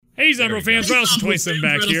Hey, Zombro fans, Rouse27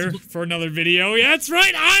 back here for another video. Yeah, that's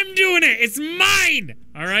right, I'm doing it. It's mine.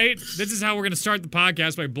 All right, this is how we're gonna start the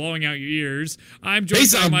podcast by blowing out your ears. I'm joined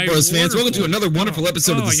by my Zombros fans. Welcome to another wonderful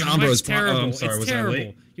episode of the Zombros podcast. I'm sorry, it's was terrible. I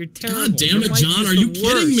late? You're terrible. God damn it, John! Are you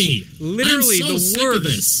kidding me? Literally, I'm so the sick worst. of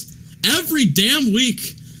this. Every damn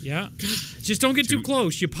week. Yeah. Just don't get too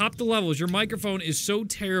close. You pop the levels. Your microphone is so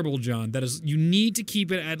terrible, John, that is you need to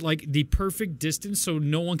keep it at like the perfect distance so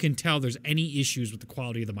no one can tell there's any issues with the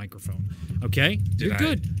quality of the microphone. Okay? You're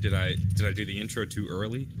good. Did I do the intro too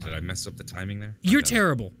early? Did I mess up the timing there? You're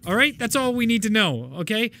terrible. All right? That's all we need to know.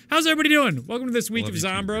 Okay? How's everybody doing? Welcome to this week of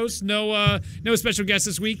Zombros. No special guest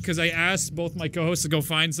this week because I asked both my co-hosts to go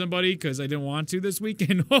find somebody because I didn't want to this week.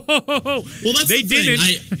 And well, that's they the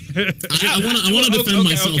thing. didn't. I want to defend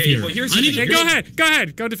myself here. Well, Go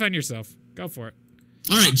ahead. Go defend yourself. Go for it.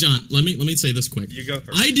 All right, John. Let me say this quick. You go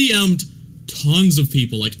first. I DM'd tons of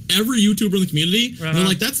people, like every YouTuber in the community. Uh-huh. And they're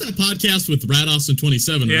like, "That's that podcast with Brad Austin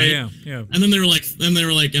 27, right?" Yeah. And then they were like,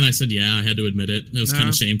 and I said, "Yeah, I had to admit it. It was kind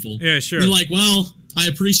of shameful." Yeah, sure. And they're like, "Well, I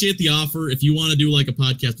appreciate the offer. If you want to do like a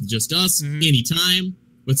podcast with just us, anytime.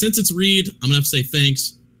 But since it's Reed, I'm gonna have to say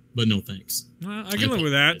thanks, but no thanks." Well, I can live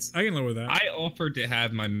with that. I offered to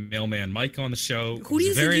have my mailman Mike on the show. Who do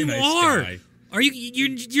you think you are? Are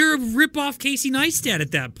you're a rip-off Casey Neistat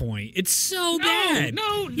at that point? It's so bad.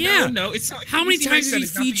 No. It's not. How many times has he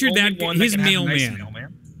featured his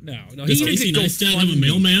mailman? No. Does Casey Neistat have a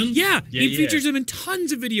mailman? Yeah, he features him in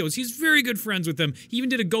tons of videos. He's very good friends with them. He even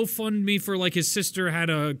did a GoFundMe for like his sister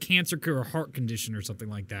had a cancer cure or heart condition or something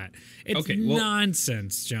like that. It's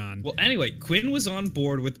nonsense, John. Well, anyway, Quinn was on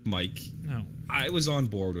board with Mike. No. I was on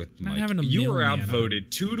board with Mike. Having you were outvoted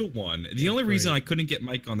 2-1. The only reason I couldn't get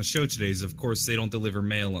Mike on the show today is, of course, they don't deliver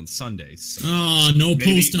mail on Sundays. So no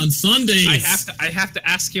post on Sundays. I have to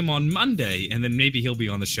ask him on Monday, and then maybe he'll be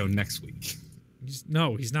on the show next week. He's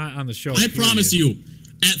not on the show. I promise you,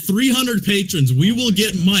 at 300 patrons, we will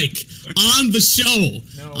get Mike on the show.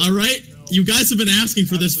 No, all right? No, you guys have been asking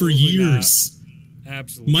for this for years. Not.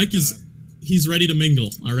 Absolutely. Mike he's ready to mingle.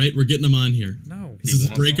 All right? We're getting him on here. No. This is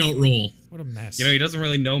a breakout role. What a mess. He doesn't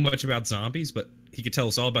really know much about zombies, but he could tell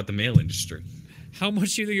us all about the mail industry. How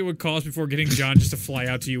much do you think it would cost before getting John just to fly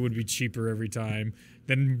out to you would be cheaper every time?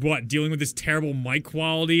 Then what? Dealing with this terrible mic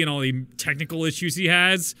quality and all the technical issues he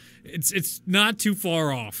has? It's not too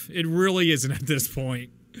far off. It really isn't at this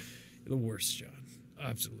point. You're the worst, John.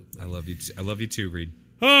 Absolutely. I love you too, Reed.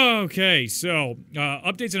 Okay, so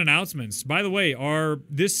updates and announcements. By the way,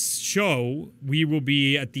 this show, we will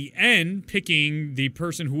be at the end picking the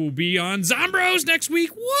person who will be on Zombros next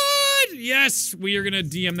week. What? Yes, we are going to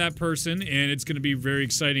DM that person, and it's going to be very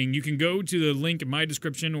exciting. You can go to the link in my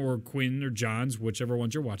description or Quinn or John's, whichever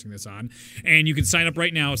ones you're watching this on, and you can sign up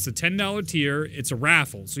right now. It's the $10 tier. It's a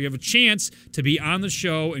raffle, so you have a chance to be on the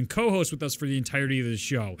show and co-host with us for the entirety of the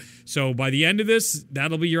show. So by the end of this,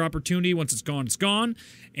 that'll be your opportunity. Once it's gone, it's gone.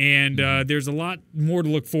 And there's a lot more to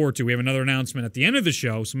look forward to. We have another announcement at the end of the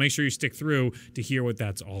show, so make sure you stick through to hear what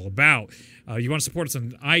that's all about. You want to support us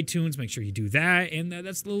on iTunes, make sure you do that. And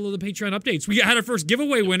that's the Patreon updates. We had our first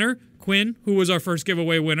giveaway winner, Quinn. Who was our first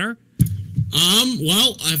giveaway winner?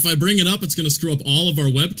 Well, if I bring it up, it's going to screw up all of our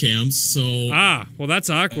webcams, so... well, that's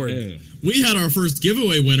awkward. We had our first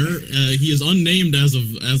giveaway winner. He is unnamed as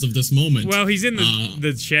of this moment. Well, he's in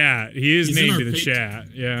the chat. He is named in the chat.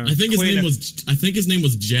 Yeah. I think his name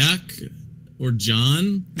was Jack or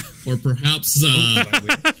John or perhaps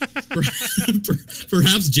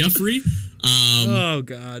perhaps Jeffrey. Oh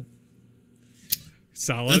God.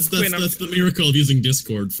 Solid. That's the miracle of using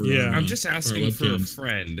Discord for. Yeah. I'm just asking for a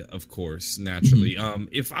friend, of course, naturally.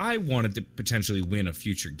 If I wanted to potentially win a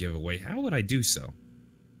future giveaway, how would I do so?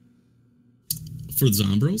 For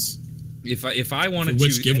Zombros? If I wanted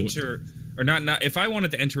to enter, or not, if I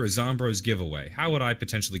wanted to enter a Zombros giveaway, how would I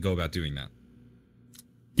potentially go about doing that?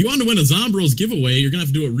 You want to win a Zombros giveaway, you're gonna have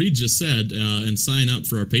to do what Reed just said and sign up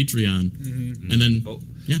for our Patreon, and then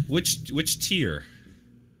which tier?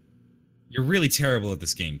 You're really terrible at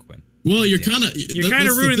this game, Quinn. Well, you're kind of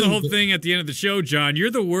ruining the whole thing at the end of the show, John. You're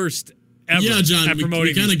the worst ever. Yeah, John. At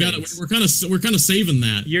promoting we kind of got it. We're kind of saving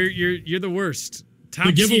that. You're the worst. Top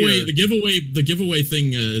the giveaway. tier. The giveaway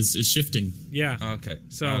thing is shifting. Yeah. Okay.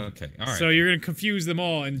 So okay. All right. So you're gonna confuse them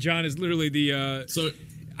all, and John is literally the. So.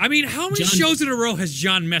 I mean, how many shows in a row has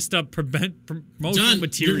John messed up promotional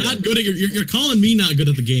material? You're not good at you're calling me not good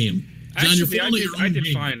at the game. John, actually, I did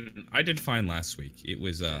fine. I did fine last week. It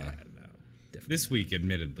was this week,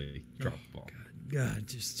 admittedly, dropped the ball. God,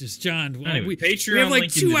 just John. Well, anyway, we have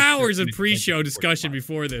like 2 hours of pre-show discussion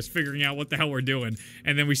before this, figuring out what the hell we're doing,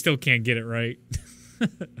 and then we still can't get it right.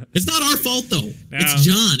 It's not our fault though. No, it's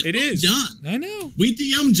John. It is John. I know. We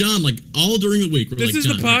DM John like all during the week. We're This like, is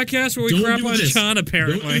the John, podcast where we crap on John.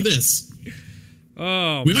 Apparently, don't do this.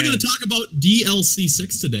 Oh, we're not going to talk about DLC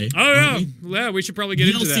 6 today. Oh yeah, we should probably get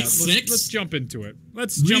into that. DLC 6? Let's jump into it.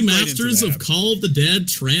 Let's jump right into remasters that. of Call of the Dead,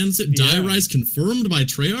 Transit, Die Rise confirmed by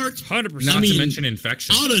Treyarch. 100%. Not to mention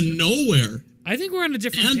Infection. Out of nowhere. I think we're on a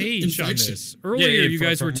different page on this. Earlier, you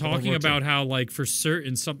guys were talking about how, like, for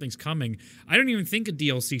certain something's coming. I don't even think a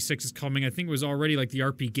DLC 6 is coming. I think it was already, like, the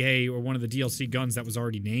RPG or one of the DLC guns that was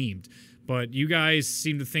already named. But you guys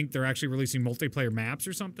seem to think they're actually releasing multiplayer maps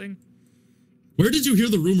or something? Where did you hear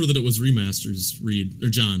the rumor that it was remasters, Reed or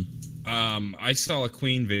John? I saw a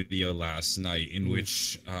Queen video last night in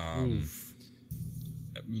which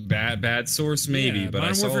bad source maybe, but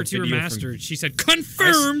I saw Modern Warfare 2 remastered. She said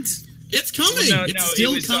confirmed. It's coming. No, it's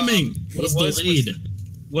still coming.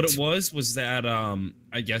 What it was that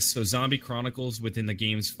I guess so. Zombie Chronicles within the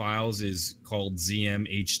game's files is called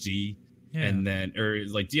ZMHD, and then or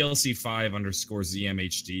like DLC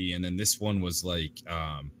 5_ZMHD, and then this one was like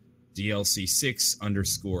DLC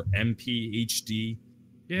 6_MPHD.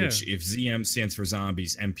 Yeah. Which, if ZM stands for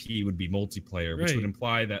zombies, MP would be multiplayer, which would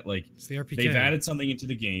imply that like they've added something into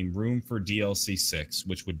the game, room for DLC 6,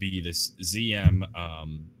 which would be this ZM,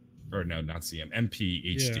 or no, not ZM,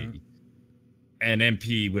 MPHD. Yeah. And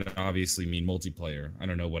MP would obviously mean multiplayer. I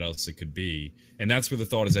don't know what else it could be. And that's where the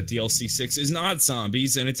thought is that DLC 6 is not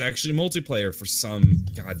zombies, and it's actually multiplayer for some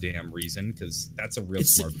goddamn reason, because that's a real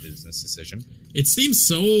smart business decision. It seems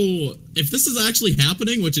so... If this is actually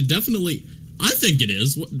happening, which it definitely... I think it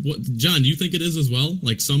is. What John, do you think it is as well?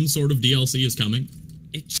 Like some sort of DLC is coming?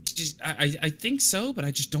 I think so, but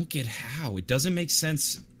I just don't get how. It doesn't make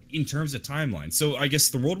sense in terms of timeline. So I guess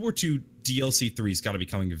the World War II DLC 3 has got to be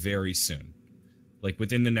coming very soon. Like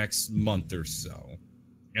within the next month or so.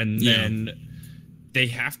 And then they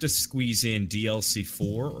have to squeeze in DLC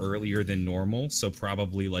 4 earlier than normal. So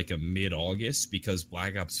probably like a mid-August, because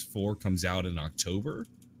Black Ops 4 comes out in October.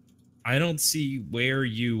 I don't see where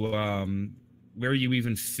you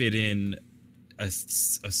even fit in a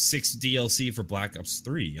 6 DLC for Black Ops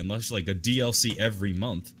 3, unless like a DLC every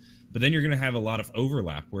month. But then you're going to have a lot of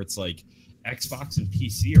overlap where it's like Xbox and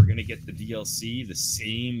PC are going to get the DLC the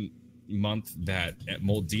same month that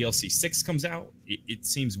DLC 6 comes out. It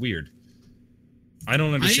seems weird. I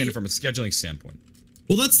don't understand it from a scheduling standpoint.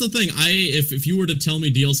 Well, that's the thing. If you were to tell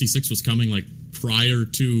me DLC 6 was coming like prior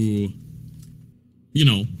to,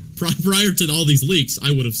 prior to all these leaks,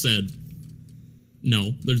 I would have said,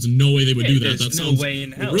 no, there's no way they would do that. That sounds way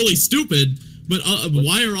in hell. Really stupid. But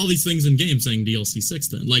why are all these things in game saying DLC 6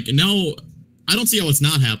 then? Like, now, I don't see how it's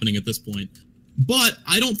not happening at this point. But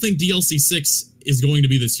I don't think DLC 6 is going to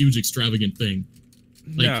be this huge extravagant thing.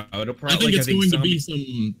 Like, no, it'll probably... I think it's going to be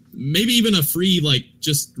some... Maybe even a free, like,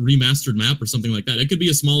 just remastered map or something like that. It could be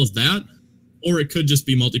as small as that, or it could just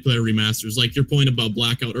be multiplayer remasters. Like your point about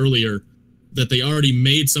Blackout earlier, that they already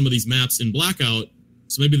made some of these maps in Blackout,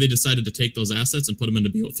 so maybe they decided to take those assets and put them into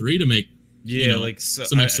BO3 to make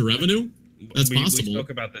some extra revenue. That's possible. We spoke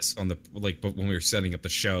about this on when we were setting up the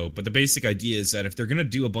show, but the basic idea is that if they're going to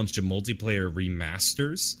do a bunch of multiplayer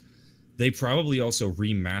remasters, they probably also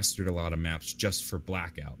remastered a lot of maps just for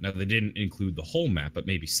Blackout. Now, they didn't include the whole map, but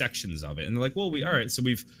maybe sections of it. And they're like, well, all right, so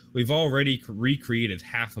we've already recreated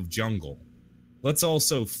half of Jungle. Let's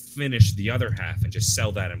also finish the other half and just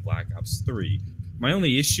sell that in Black Ops 3. My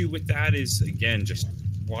only issue with that is, again, just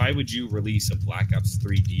why would you release a Black Ops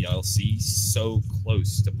 3 DLC so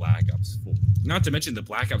close to Black Ops 4? Not to mention that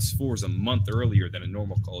Black Ops 4 is a month earlier than a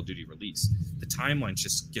normal Call of Duty release. The timeline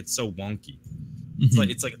just gets so wonky.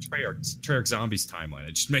 Mm-hmm. It's like a Treyarch Zombies timeline.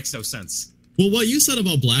 It just makes no sense. Well, what you said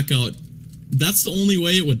about Blackout, that's the only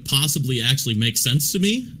way it would possibly actually make sense to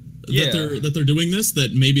me. That they're doing this.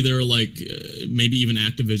 That maybe they're like, maybe even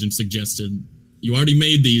Activision suggested, you already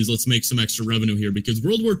made these, let's make some extra revenue here. Because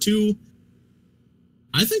World War II,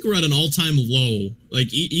 I think we're at an all-time low,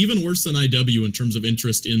 like even worse than IW in terms of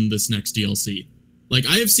interest in this next DLC. Like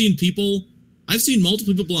I've seen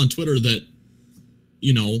multiple people on Twitter that,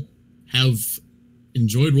 have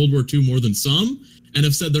enjoyed World War II more than some, and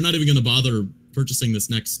have said they're not even going to bother purchasing this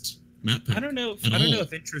next map pack. I don't know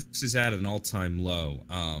if interest is at an all-time low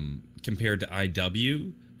compared to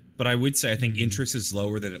IW, but I would say I think interest is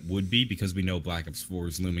lower than it would be because we know Black Ops 4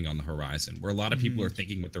 is looming on the horizon, where a lot of people are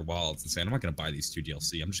thinking with their wallets and saying, I'm not going to buy these 2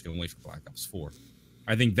 DLC, I'm just going to wait for Black Ops 4.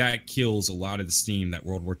 I think that kills a lot of the steam that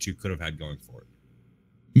World War II could have had going for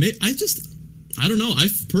it. I don't know. I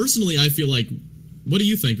feel like, what do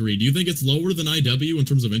you think, Reed? Do you think it's lower than IW in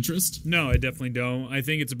terms of interest? No, I definitely don't. I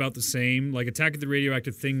think it's about the same. Like, Attack of the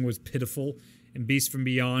Radioactive Thing was pitiful, and Beast from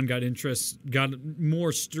Beyond got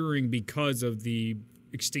more stirring because of the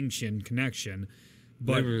Extinction connection.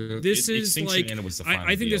 But this is like,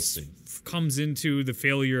 I think this comes into the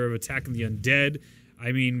failure of Attack of the Undead.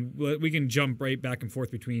 I mean, we can jump right back and forth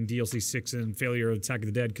between DLC 6 and failure of Attack of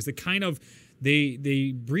the Dead, because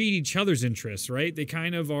they breed each other's interests, right? They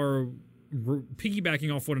kind of are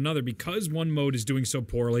piggybacking off one another because one mode is doing so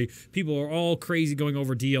poorly. People are all crazy going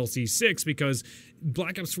over DLC 6 because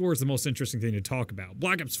Black Ops 4 is the most interesting thing to talk about.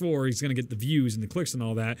 Black Ops 4 is going to get the views and the clicks and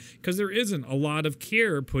all that because there isn't a lot of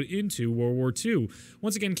care put into World War II.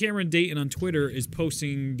 Once again, Cameron Dayton on Twitter is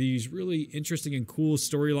posting these really interesting and cool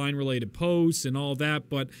storyline related posts and all that,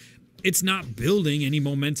 but it's not building any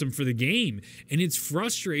momentum for the game. And it's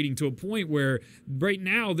frustrating to a point where right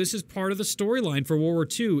now this is part of the storyline for World War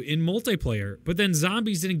II in multiplayer. But then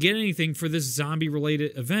zombies didn't get anything for this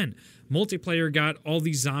zombie-related event. Multiplayer got all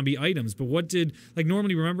these zombie items. But what did, like,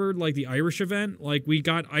 normally remember, like, the Irish event? Like, we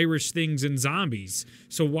got Irish things in zombies.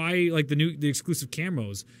 So why, like, the exclusive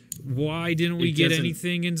camos, why didn't we get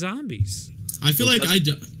anything in zombies? I feel like I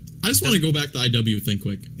just want to go back to the IW thing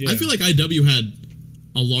quick. Yeah. I feel like IW had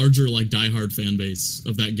a larger, like, diehard fan base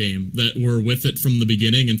of that game that were with it from the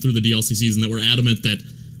beginning and through the DLC season, that were adamant that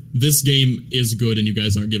this game is good and you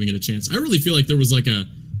guys aren't giving it a chance. I really feel like there was like a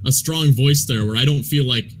strong voice there where I don't feel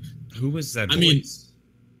like... Who was that voice? Mean,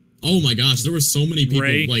 oh my gosh, there were so many people.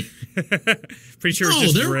 Ray. Like, pretty sure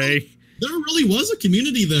it's just Ray. There really was a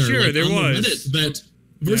community there. Sure, like, there on was. The Reddit that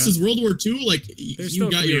versus World War II, like, you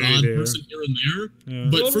got your odd person here and there,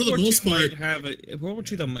 but World for the most part, World War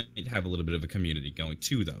II might have a little bit of a community going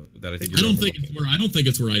too, though. That I don't think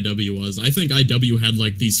it's where IW was. I think IW had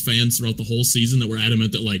like these fans throughout the whole season that were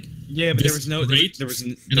adamant that, like, yeah, but there was no great,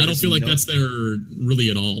 and I don't feel like that's there really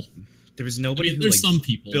at all. There was nobody who there's some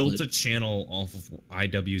people built a channel off of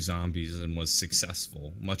IW zombies and was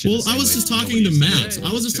successful. I was just talking to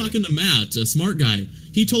Matt. A smart guy.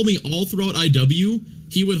 He told me all throughout IW,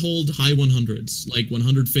 he would hold high 100s, like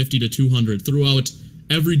 150 to 200 throughout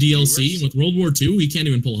every DLC. With World War II, he can't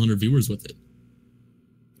even pull 100 viewers with it.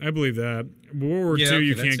 I believe that. World War II,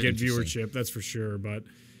 you can't get viewership, that's for sure, but...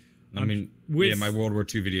 I mean, my World War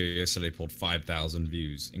II video yesterday pulled 5,000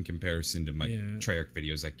 views in comparison to my Treyarch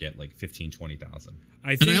videos that get like 15, 20,000.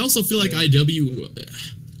 And I also feel like IW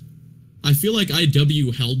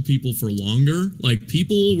held people for longer. Like,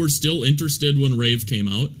 people were still interested when Rave came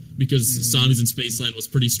out because Zombies in Spaceland was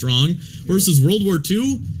pretty strong. Versus World War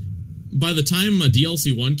II, by the time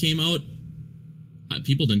DLC 1 came out,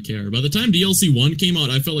 people didn't care. By the time DLC 1 came out,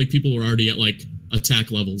 I felt like people were already at like attack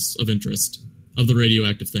levels of interest of the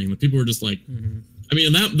radioactive thing. The people were just like, I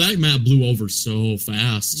mean, that map blew over so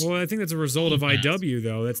fast. Well, I think that's a result of IW,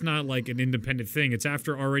 though. That's not like an independent thing. It's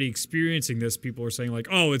after already experiencing this, people are saying like,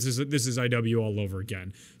 oh, this is IW all over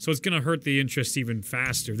again. So it's going to hurt the interest even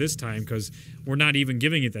faster this time because we're not even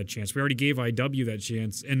giving it that chance. We already gave IW that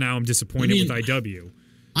chance, and now I'm disappointed with IW.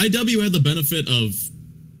 IW had the benefit of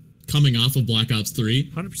coming off of Black Ops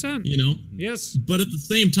 3. 100%. You know? Yes. But at the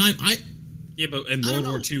same time, and World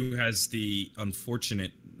War II has the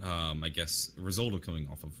unfortunate, I guess, result of coming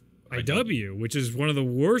off of IW, which is one of the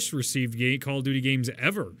worst received Call of Duty games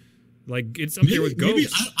ever. Like, it's up there with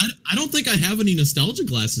Ghost. I don't think I have any nostalgia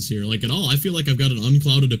glasses here, like, at all. I feel like I've got an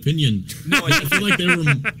unclouded opinion. No, I feel like they were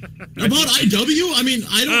about IW. I mean,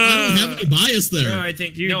 I don't have any bias there. No, I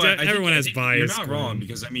think everyone has bias. You're not wrong,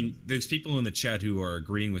 because I mean, there's people in the chat who are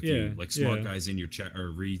agreeing with you, like smart guys in your chat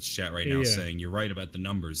or Reed's chat right now, saying you're right about the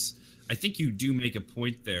numbers. I think you do make a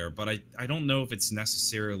point there, but I don't know if it's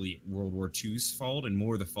necessarily World War II's fault and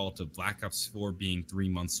more the fault of Black Ops 4 being 3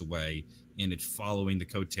 months away and it following the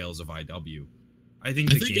coattails of IW. I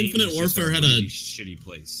think Infinite Warfare had a shitty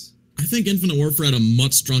place. I think Infinite Warfare had a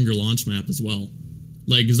much stronger launch map as well.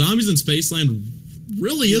 Like, Zombies in Spaceland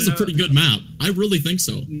really is a pretty good map. I really think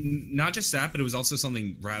so. Not just that, but it was also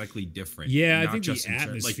something radically different. Yeah, I think the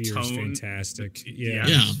atmosphere is fantastic. Yeah.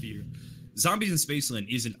 Zombies in Spaceland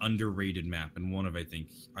is an underrated map and one of, I think,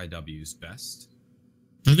 IW's best.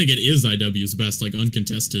 I think it is IW's best, like,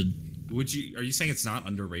 uncontested. Are you saying it's not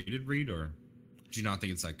underrated, Reed, or do you not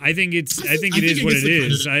think it's like? I think it is what it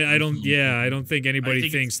is. I don't think anybody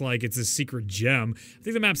thinks like it's a secret gem. I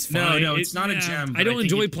think the map's fine. No, it's not a gem. I don't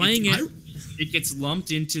enjoy playing it. It gets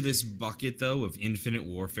lumped into this bucket though of Infinite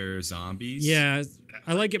Warfare zombies. Yeah,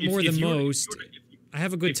 I like it more than most. I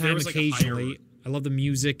have a good time occasionally. I love the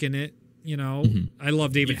music in it. You know, I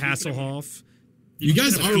love David Hasselhoff. You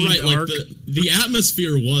guys are right. Like the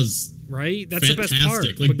atmosphere was right. That's fantastic. The best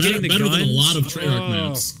part. Like better than a lot of Treyarch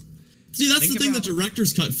maps. See, that's the thing that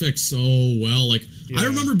director's cut fixed so well. Like, I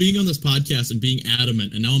remember being on this podcast and being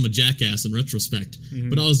adamant, and now I'm a jackass in retrospect.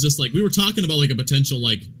 But I was just like, we were talking about like a potential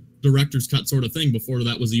like director's cut sort of thing before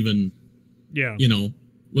that was even,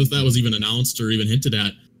 that was even announced or even hinted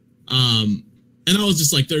at. And I was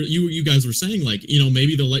just like, you guys were saying like,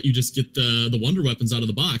 maybe they'll let you just get the wonder weapons out of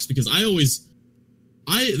the box, because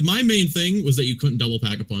my main thing was that you couldn't double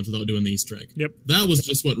pack a punch without doing the Easter egg. Yep. That was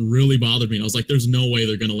just what really bothered me. I was like, there's no way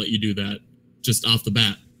they're going to let you do that just off the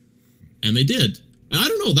bat. And they did. And I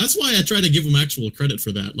don't know. That's why I try to give them actual credit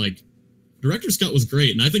for that. Like, director's cut was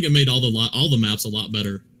great, and I think it made all the maps a lot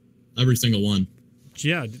better. Every single one.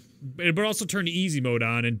 Yeah, but also turned easy mode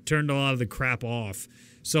on and turned a lot of the crap off.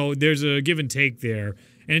 So there's a give and take there.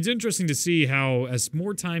 And it's interesting to see how, as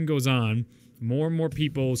more time goes on, more and more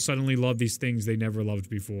people suddenly love these things they never loved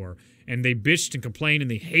before. And they bitched and complained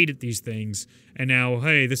and they hated these things. And now,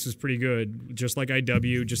 hey, this is pretty good. Just like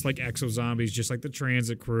IW, just like Exo Zombies, just like the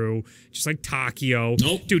Transit Crew, just like Takio.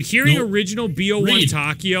 Nope. Dude, hearing original BO1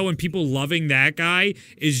 Takio and people loving that guy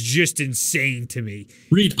is just insane to me.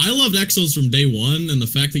 Reed, I loved Exos from day one, and the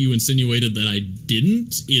fact that you insinuated that I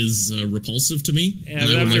didn't is repulsive to me. Yeah,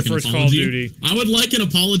 that was your first Call of Duty. I would like an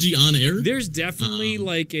apology on air. There's definitely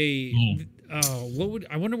like a...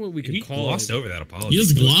 I wonder what we could call it. He glossed over that apology. He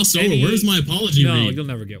just glossed over. Where's my apology, No, Reed? you'll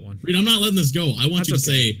never get one. Reed, I'm not letting this go. I want you to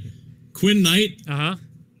say, Quinn Knight, I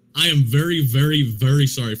am very, very, very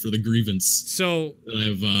sorry for the grievance. So,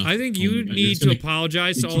 that I think you need to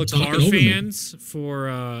apologize to all the car fans for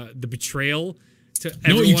the betrayal to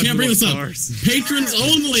everyone. No, you can't bring this up. Cars. Patrons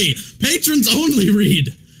only! Patrons only, Reed!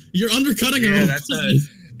 You're undercutting our own.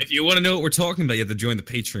 If you want to know what we're talking about, you have to join the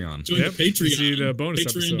Patreon. Join the Patreon. See the bonus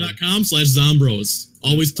Patreon.com/Zombros.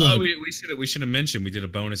 Always plug. We should have mentioned we did a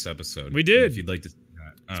bonus episode. We did. If you'd like to see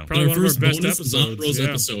that. It's probably one of our best episodes. Zombros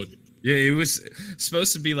episode. Yeah, it was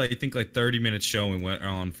supposed to be like, I think, 30-minute show, and we went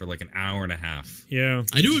on for like an hour and a half. Yeah.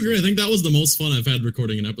 I do agree. I think that was the most fun I've had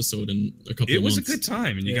recording an episode in a couple of months. It was a good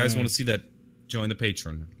time, and you guys want to see that, join the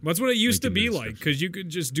Patreon. That's what it used to be like, because you could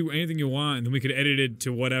just do anything you want, and then we could edit it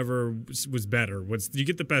to whatever was better. You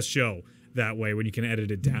get the best show that way when you can edit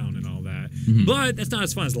it down and all that. But that's not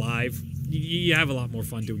as fun as live. You have a lot more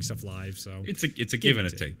fun doing stuff live. So it's a give and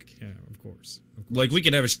a take. Yeah, of course. Like, we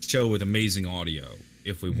could have a show with amazing audio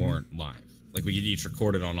if we weren't live. Like, we could each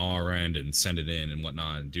record it on our end and send it in and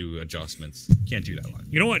whatnot and do adjustments. Can't do that live.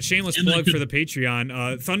 You know what? Shameless plug for the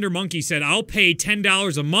Patreon. Thunder Monkey said, I'll pay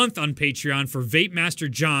 $10 a month on Patreon for Vape Master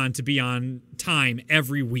John to be on time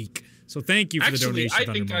every week. So thank you for the donation,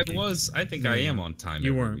 Thunder Monkey. I think I am on time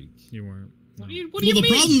every week. You weren't. What do you mean?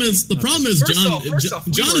 The problem is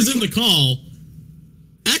John is in the call.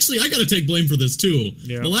 Actually, I got to take blame for this too.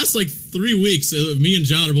 Yeah. The last 3 weeks, me and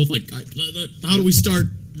John are both like, how do we start?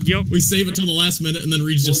 Yep. We save it till the last minute, and then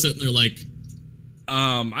Reed's just sitting there like...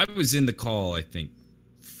 I was in the call, I think,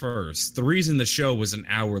 first. The reason the show was an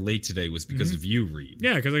hour late today was because of you, Reed.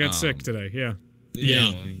 Yeah, because I got sick today, yeah.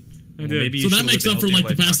 Yeah. I did. So that makes up for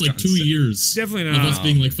the past 2 years. Definitely not. Of us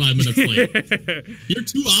being 5 minutes late. You're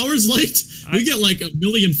 2 hours late? We get a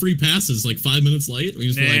million free passes 5 minutes late. We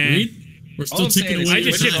just be Reed, we're still ticking away. I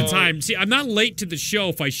just shift the time. See, I'm not late to the show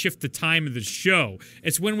if I shift the time of the show.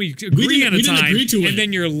 It's when we agree on a time, and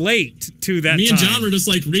then you're late to that time. Me and John were just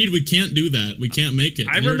Reed, we can't do that. We can't make it.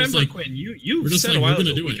 I remember, Quinn, you said a while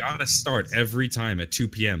ago, we gotta start every time at 2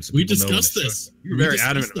 p.m. so we discussed this. You were very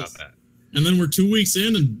adamant about that. And then we're 2 weeks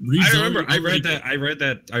in, and I remember I read that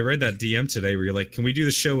DM today where you're like, "Can we do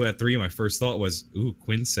the show at 3?" My first thought was, "Ooh,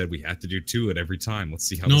 Quinn said we have to do 2 at every time. Let's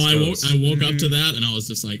see how." No, this goes. I woke up to that, and I was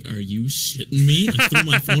just like, "Are you shitting me?" I threw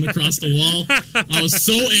my phone across the wall. I was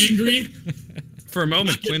so angry. For a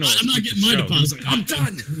moment, Quinn, I'm not getting my deposit. I'm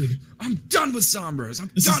done. I'm done with Sombras. I'm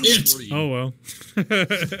done with Reed. Oh well.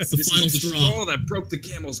 It's the final straw that broke the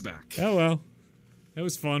camel's back. Oh well. It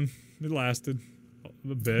was fun. It lasted.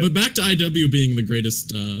 A bit. But back to IW being the greatest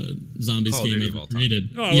zombies game ever created.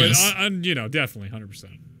 Oh, yes. Definitely, 100%.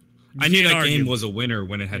 I knew that game was a winner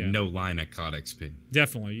when it had no line at COD XP.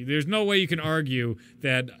 Definitely. There's no way you can argue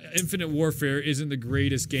that Infinite Warfare isn't the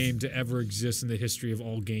greatest game to ever exist in the history of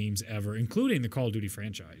all games ever, including the Call of Duty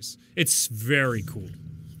franchise. It's very cool.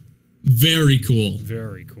 Very cool.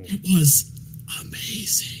 Very cool. It was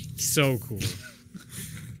amazing. So cool.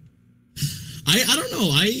 I don't know.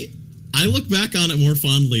 I look back on it more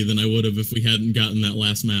fondly than I would have if we hadn't gotten that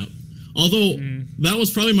last map. Although, that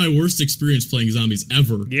was probably my worst experience playing zombies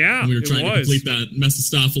ever. Yeah, when we were trying to complete that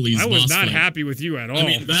Mephistopheles boss fight. I was not happy with you at all. I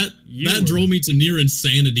mean, that drove me to near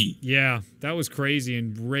insanity. Yeah, that was crazy,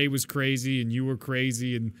 and Ray was crazy, and you were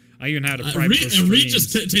crazy, and I even had a private Reed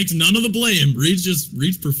just takes none of the blame.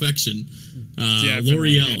 Reed's perfection.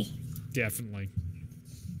 L'Oreal. Definitely.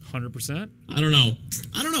 100%. I don't know.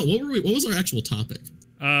 What was our actual topic?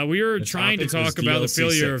 We were trying to talk about the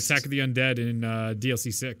failure of 6. Attack of the Undead in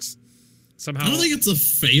DLC 6. Somehow. I don't think it's a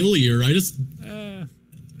failure. I just...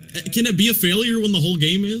 can it be a failure when the whole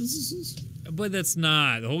game is? But that's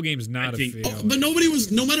not. The whole game's not a failure. Oh, but nobody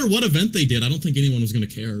was... No matter what event they did, I don't think anyone was going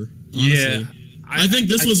to care. Honestly. Yeah. I think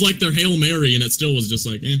this was like their Hail Mary, and it still was just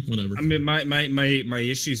like, whatever. I mean, my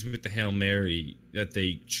issues with the Hail Mary that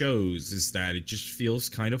they chose is that it just feels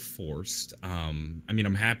kind of forced. I mean,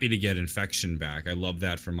 I'm happy to get Infection back. I love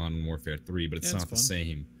that for Modern Warfare 3, but it's not the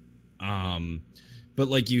same. But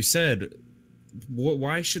like you said,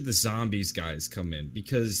 why should the zombies guys come in?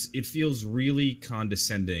 Because it feels really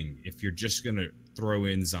condescending if you're just going to throw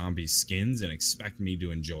in zombie skins and expect me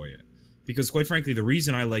to enjoy it. Because quite frankly, the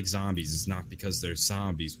reason I like zombies is not because they're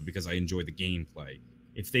zombies, but because I enjoy the gameplay.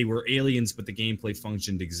 If they were aliens but the gameplay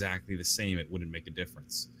functioned exactly the same, it wouldn't make a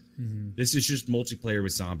difference. Mm-hmm. This is just multiplayer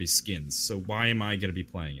with zombie skins, so why am I going to be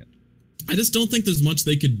playing it? I just don't think there's much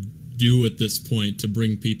they could do at this point to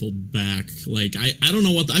bring people back. Like, I don't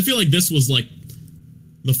know I feel like this was like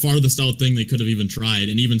the farthest out thing they could have even tried,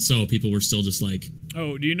 and even so, people were still just like...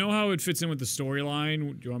 Oh, do you know how it fits in with the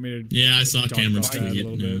storyline? Do you want me to... Yeah, I saw Cameron's a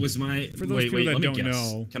little bit? Was my... For those people that don't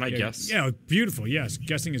know... Can I guess? Yeah, beautiful, yes.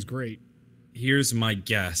 Guessing is great. Here's my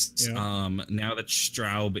guess. Yeah. Now that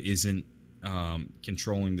Straub isn't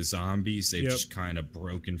controlling the zombies, they've just kind of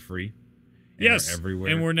broken free. Yes,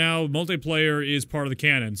 everywhere. And we're now... Multiplayer is part of the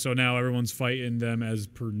canon, so now everyone's fighting them as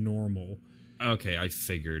per normal. Okay, I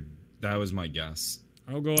figured. That was my guess.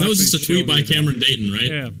 That was just a tweet by Cameron Dayton,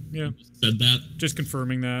 right? Yeah. Said that. Just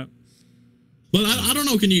confirming that. But I don't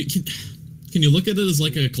know. Can you look at it as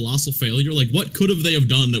like a colossal failure? Like, what could have they have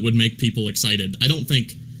done that would make people excited?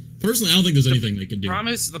 Personally, I don't think there's anything they could do.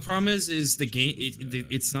 The problem is the game.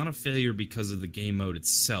 It's not a failure because of the game mode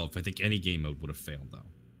itself. I think any game mode would have failed, though.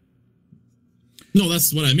 No,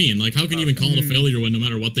 that's what I mean. Like, how can you even call it a failure when no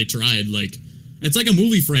matter what they tried, like... It's like a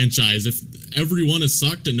movie franchise. If everyone has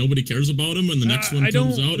sucked and nobody cares about them, and the next one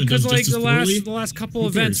comes out and does just as poorly, the last couple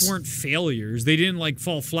events weren't failures. They didn't like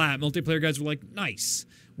fall flat. Multiplayer guys were like, nice.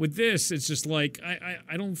 With this, it's just like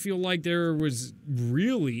I don't feel like there was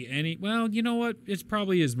really any. Well, you know what? It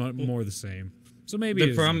probably is more the same. So maybe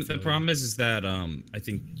the problem is that I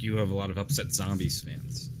think you have a lot of upset zombies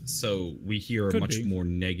fans. So we hear a much more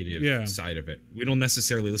negative side of it. We don't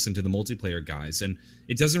necessarily listen to the multiplayer guys, and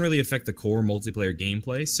it doesn't really affect the core multiplayer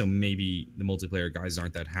gameplay, so maybe the multiplayer guys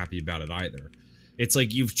aren't that happy about it either. It's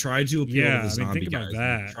like you've tried to appeal to the zombie guys,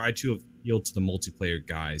 you've tried to appeal to the multiplayer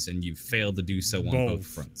guys, and you've failed to do so on both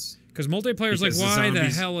fronts. Because multiplayer is like, why the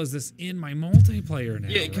hell is this in my multiplayer now?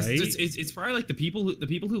 Yeah, because it's probably like the people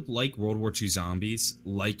who like World War II zombies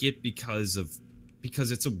like it because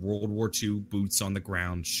it's a World War II boots on the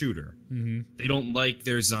ground shooter. Mm-hmm. They don't like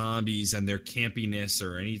their zombies and their campiness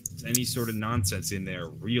or any sort of nonsense in their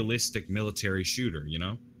realistic military shooter. You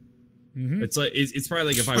know, it's like it's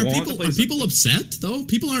probably like if I want to play. Are people upset though?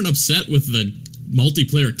 People aren't upset with the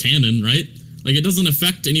multiplayer canon, right? Like, it doesn't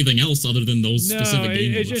affect anything else other than those specific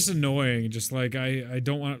games. It's just annoying. Just like, I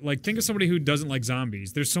don't want... Like, think of somebody who doesn't like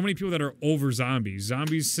zombies. There's so many people that are over zombies.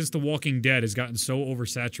 Zombies, since The Walking Dead has gotten so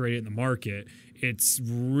oversaturated in the market, it's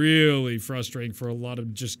really frustrating for a lot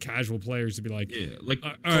of just casual players to be like... Yeah, like,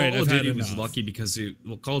 Call of Duty was lucky because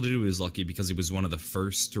Call of Duty was lucky because it was one of the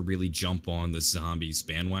first to really jump on the zombies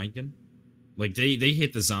bandwagon. Like, they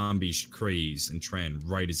hit the zombie craze and trend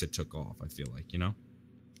right as it took off, I feel like, you know?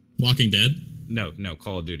 Walking Dead? No,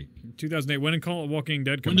 Call of Duty. 2008. When did Walking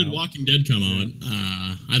Dead come out? When did Walking Dead come out?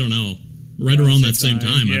 I don't know. Right around that same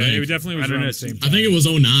time, I think. It definitely was around the same time. I think it was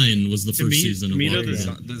 2009 was the first season of Walking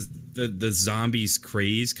Dead. The zombies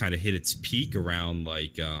craze kind of hit its peak around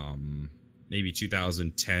like maybe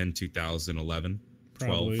 2010, 2011.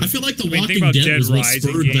 Probably. I feel like the Walking Dead was what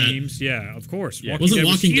spurred games. that. Yeah, of course. Yeah. Wasn't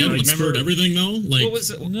Walking Dead what spurred everything though? Like, what was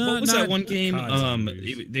that one game?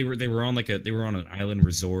 They were on an island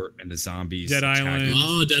resort and the zombies. Dead Island.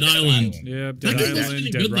 Oh, Dead Island. Yeah, Dead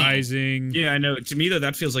Island. Dead Rising. Yeah, I know. To me though,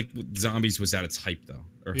 that feels like zombies was at its hype though.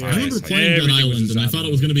 I remember playing Dead Island and I thought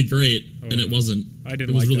it was going to be great, and it wasn't. I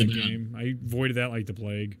didn't like that game. I avoided that like the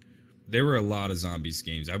plague. There were a lot of zombies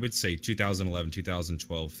games. I would say 2011,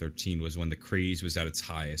 2012, 13 was when the craze was at its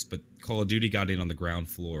highest, but Call of Duty got in on the ground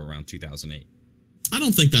floor around 2008. I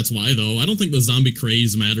don't think that's why, though. I don't think the zombie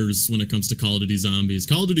craze matters when it comes to Call of Duty Zombies.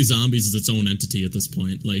 Call of Duty Zombies is its own entity at this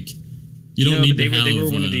point. Like, you don't need to have... They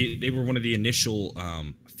were one of the initial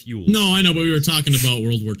fuels. No, I know, but we were talking about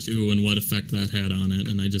World War II and what effect that had on it,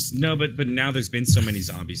 and I just... No, but now there's been so many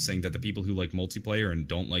zombies saying that the people who like multiplayer and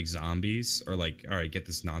don't like zombies are like, all right, get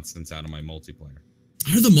this nonsense out of my multiplayer.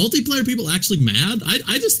 are the multiplayer people actually mad?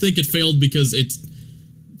 I just think it failed because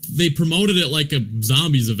they promoted it like a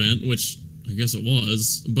zombies event, which I guess it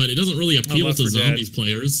was, but it doesn't really appeal to zombies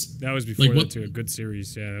players. That was before that too. A good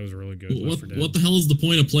series. Yeah, that was really good. What the hell is the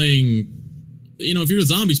point of playing? You know, if you're a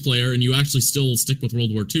zombies player and you actually still stick with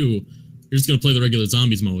World War II, you're just gonna play the regular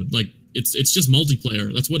zombies mode. Like it's just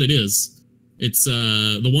multiplayer. That's what it is. It's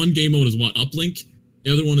the one game mode is what, Uplink.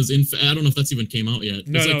 The other one is I don't know if that's even came out yet.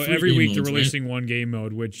 No, every week they're releasing one game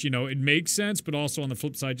mode, which, you know, it makes sense, but also on the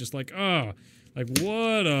flip side, just like, like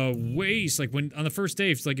what a waste. Like when on the first day,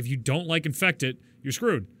 it's like if you don't like Infected, you're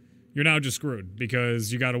screwed. You're now just screwed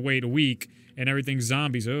because you got to wait a week and everything's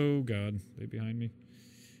zombies. Oh God, they behind me.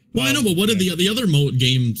 Well, I know, but what did the other mode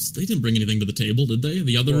games? They didn't bring anything to the table, did they?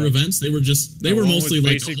 The other events, they were mostly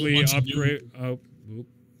like basically upgrade.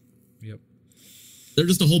 Yep. They're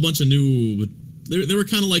just a whole bunch of new. They were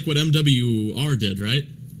kind of like what MWR did, right?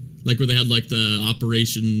 Like where they had like the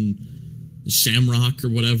Operation Shamrock or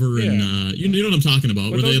whatever, and you know what I'm talking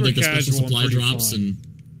about, where they had like the special supply drops, and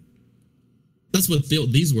that's what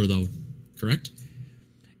these were, though, correct?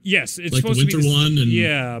 Yes, it's like supposed the winter to be one, and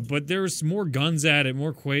yeah, but there's more guns at it,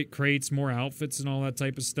 more crates, more outfits, and all that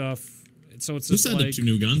type of stuff. So it's just this added 2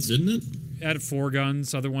 new guns, didn't it? Added 4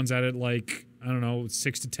 guns. Other ones added like I don't know,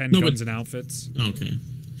 6 to 10 guns and outfits. Okay.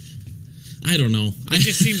 I don't know. It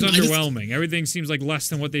just seems underwhelming. Everything seems like less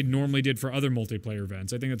than what they normally did for other multiplayer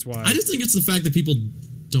events. I think that's why. I just think it's the fact that people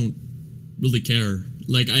don't really care.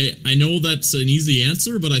 Like, I know that's an easy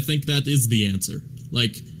answer, but I think that is the answer.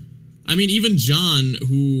 Like, I mean, even John,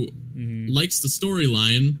 who likes the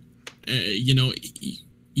storyline, you know,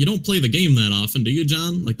 you don't play the game that often, do you,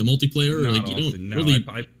 John? Like the multiplayer? Not like you often, don't no. really.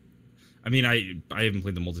 I mean, I haven't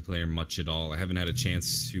played the multiplayer much at all. I haven't had a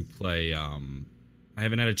chance to play. I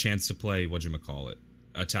haven't had a chance to play whatchamacallit,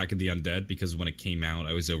 Attack of the Undead, because when it came out,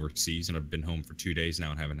 I was overseas and I've been home for 2 days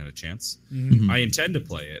now and haven't had a chance. I intend to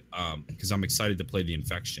play it because I'm excited to play the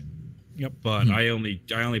Infection. Yep. But I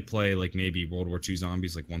only play like maybe World War II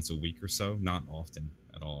zombies like once a week or so, not often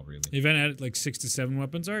at all, really. The event had like 6 to 7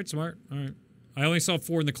 weapons. All right, smart. All right. I only saw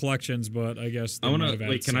 4 in the collections, but I guess I want to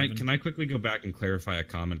wait. Can I quickly go back and clarify a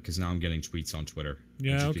comment, because now I'm getting tweets on Twitter.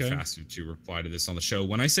 Yeah, okay. Be faster to reply to this on the show.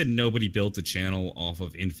 When I said nobody built a channel off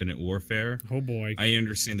of Infinite Warfare, oh boy, I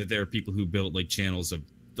understand that there are people who built like channels of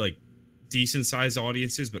like decent sized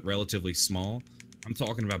audiences, but relatively small. I'm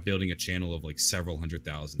talking about building a channel of like several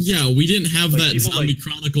 100,000. Yeah, we didn't have like that Zombie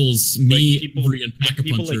Chronicles Avery and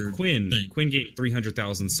Pack-a-Puncher like Quinn. thing. Quinn gained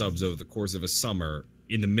 300,000 subs over the course of a summer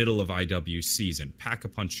in the middle of IW season.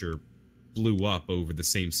 Pack-a-Puncher blew up over the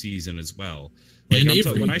same season as well. Like,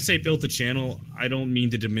 when I say built a channel, I don't mean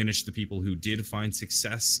to diminish the people who did find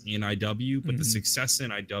success in IW, but the success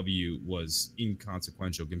in IW was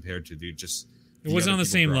inconsequential compared to just. It wasn't on the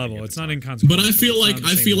same level. It's not inconsequential. But I feel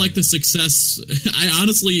like the success. I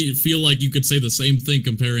honestly feel like you could say the same thing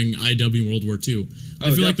comparing IW and World War II. I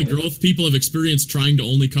feel like the growth people have experienced trying to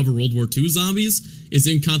only cover World War II zombies is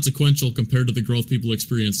inconsequential compared to the growth people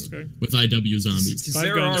experienced with IW zombies.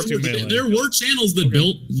 There were channels that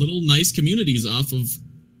built little nice communities off of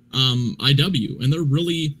IW, and they're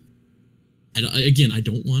really. Again, I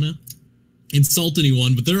don't want to insult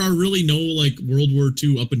anyone, but there are really no like World War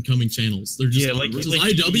II up and coming channels. They're just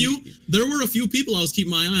IW. There were a few people I was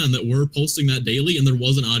keeping my eye on that were posting that daily, and there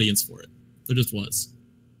was an audience for it. There just was.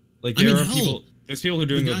 Like there's people who are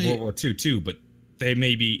doing World War II too, but they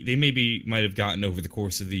maybe might have gotten over the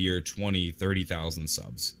course of the year 20, 30,000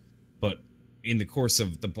 subs, but in the course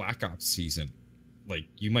of the Black Ops season, like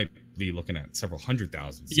you might be looking at several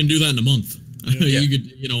 100,000. You can do that in a month. Yeah. You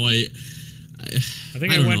could, I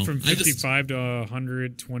think I went from 55 to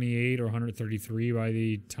 128 or 133 by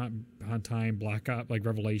the time Black Ops, like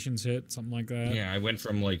Revelations hit, something like that. Yeah, I went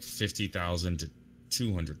from like 50,000 to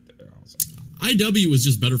 200,000. IW was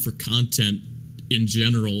just better for content in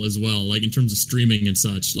general as well, like in terms of streaming and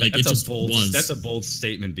such. Like that's a bold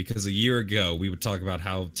statement, because a year ago we would talk about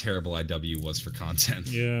how terrible IW was for content.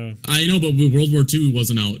 Yeah, I know, but World War II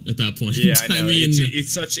wasn't out at that point. Yeah, I know.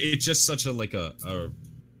 It's just such a like a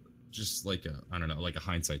I don't know, like a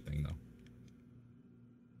hindsight thing though.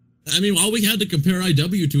 I mean, all we had to compare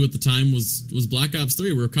IW to at the time was Black Ops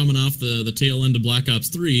 3. We were coming off the tail end of Black Ops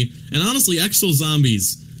 3, and honestly, Exo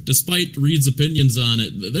Zombies, despite Reed's opinions on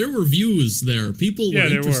it, there were views there. People were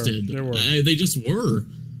interested. There were. They just were.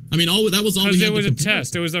 I mean, that was all we had to compare. Because it was a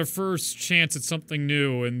test. It was our first chance at something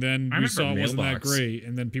new, and then we saw it wasn't that great,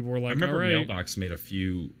 and then people were like, all right. Mailbox made a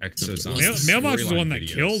few Exo Zombies. Mailbox was the one that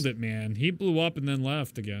killed it, man. He blew up and then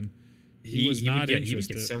left again. He was not interested. He would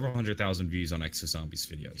get several 100,000 views on Exozombies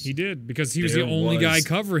videos. He did, because he was the only guy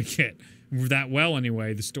covering it that well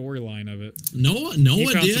anyway, the storyline of it. Noah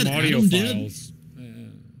did. Some audio Adam files. did.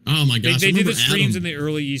 Oh my gosh! They did the streams Adam. and the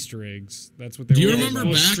early Easter eggs. That's what they were. Do you remember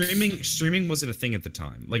back? Streaming wasn't a thing at the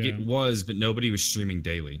time. Like it was, but nobody was streaming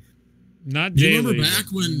daily. Not daily. Do you remember back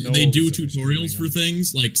when they do tutorials for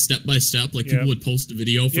things, like step by step? Like people would post a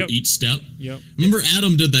video for each step. Yep. Remember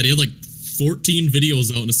Adam did that? He had like 14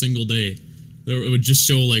 videos out in a single day. It would just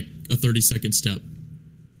show like a 30-second step.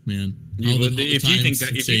 Man,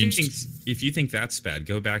 if you think that's bad,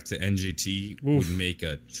 go back to NGT. Would make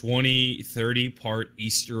a 20-30 part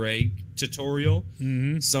Easter egg tutorial.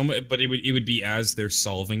 But it would be as they're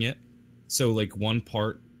solving it. So like one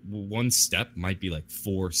step might be like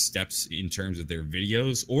 4 steps in terms of their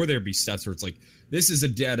videos, or there'd be steps where it's like, this is a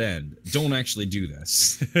dead end. Don't actually do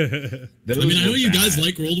this. I know you guys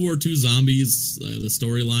like World War II Zombies, the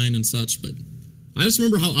storyline and such, but I just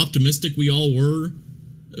remember how optimistic we all were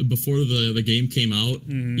before the game came out,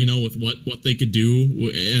 you know, with what they could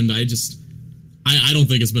do, and I don't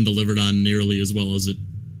think it's been delivered on nearly as well as it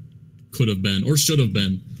could have been or should have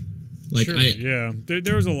been. Like, sure,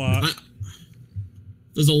 there was a lot.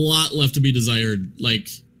 There's a lot left to be desired, like,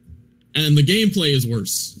 and the gameplay is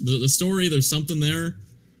worse. The story, there's something there,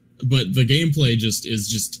 but the gameplay is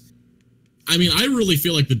just. I mean, I really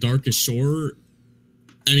feel like the Darkest Shore.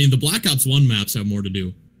 I mean, the Black Ops 1 maps have more to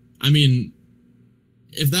do. I mean,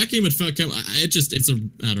 if that game had come,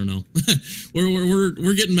 I don't know.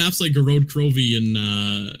 we're getting maps like Garode Krovi and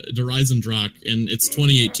Horizon Drak, and it's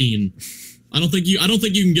 2018. I don't think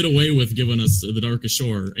you can get away with giving us the Darkest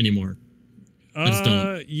Shore anymore. I just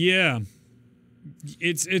don't. Yeah,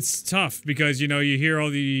 it's tough because, you know, you hear all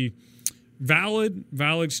the valid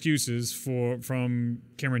excuses from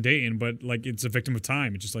Cameron Dayton, but like it's a victim of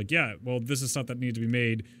time. It's just like, yeah, well, this is stuff that needed to be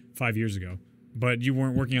made 5 years ago. But you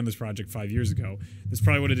weren't working on this project 5 years ago. This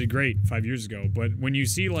probably would have did great 5 years ago. But when you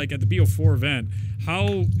see, like, at the BO4 event,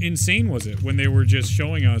 how insane was it when they were just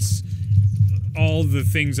showing us all the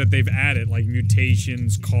things that they've added, like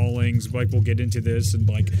mutations, callings, like we'll get into this, and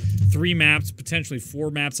like 3 maps, potentially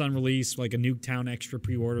 4 maps on release, like a Nuketown extra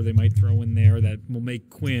pre-order they might throw in there that will make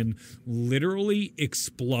Quinn literally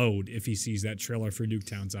explode if he sees that trailer for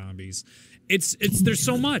Nuketown Zombies. There's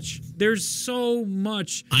so much. There's so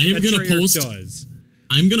much. I'm gonna post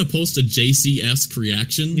a JC-esque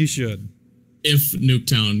reaction. You should. If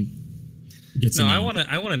Nuketown gets I want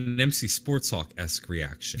an MC Sports Hawk-esque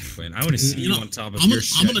reaction, Quinn. I want to see you on top of your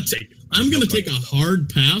shit. I'm gonna take a hard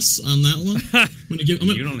pass on that one.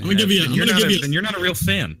 You're not a real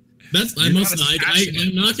fan. I'm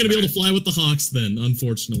not gonna be able to fly with the Hawks then,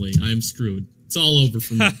 unfortunately. I'm screwed. It's all over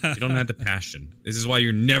for me. You don't have the passion. This is why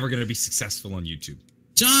you're never going to be successful on YouTube.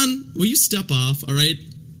 John, will you step off, all right?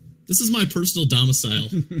 This is my personal domicile,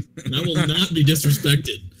 and I will not be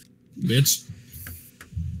disrespected, bitch.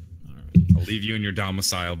 All right. I'll leave you in your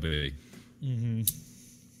domicile, baby.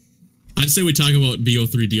 I'd say we talk about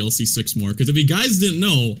BO3 DLC 6 more, because if you guys didn't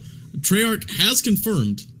know, Treyarch has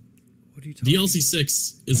confirmed DLC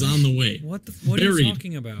 6 is on the way. What are you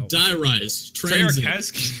talking about? Die Rise, Transit,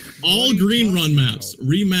 all green run maps,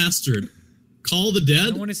 remastered. Call the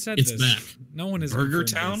Dead, no one has said it's this. back. No one has. Burger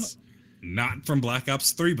Town, not from Black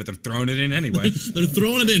Ops 3, but they're throwing it in anyway. They're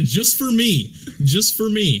throwing it in just for me.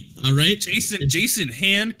 All right? Jason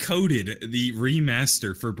hand-coded the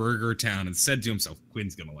remaster for Burger Town and said to himself,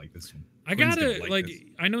 Quinn's going to like this one. I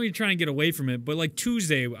know you're trying to get away from it, but like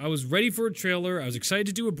Tuesday, I was ready for a trailer. I was excited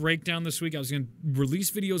to do a breakdown this week. I was going to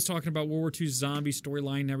release videos talking about World War II zombie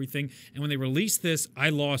storyline and everything. And when they released this, I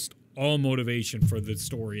lost all motivation for the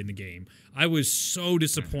story in the game. I was so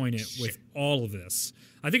disappointed with all of this.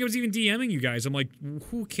 I think I was even DMing you guys. I'm like,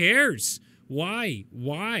 who cares? Why?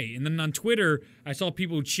 And then on Twitter, I saw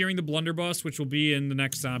people cheering the blunderbuss, which will be in the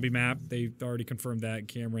next zombie map. They've already confirmed that.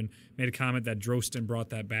 Cameron made a comment that Drostin brought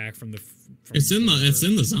that back from the. It's in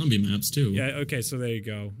the zombie maps too. Yeah. Okay. So there you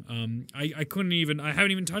go. I haven't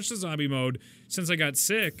even touched the zombie mode since I got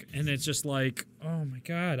sick, and it's just like, oh my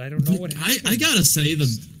god, I don't know what happened. I gotta say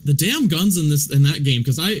the damn guns in that game,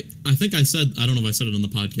 because I think I don't know if I said it on the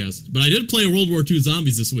podcast, but I did play World War II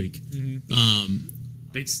Zombies this week.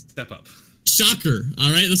 Big step up. Shocker.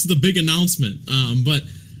 All right, this is the big announcement. But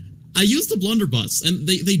I used the blunderbuss, and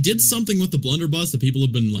they did something with the blunderbuss that people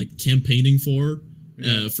have been like campaigning for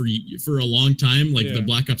a long time. Like the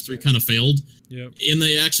Black Ops 3 kind of failed. Yep. And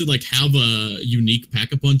they actually like have a unique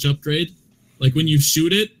pack-a-punch upgrade. Like when you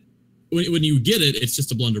shoot it, when you get it, it's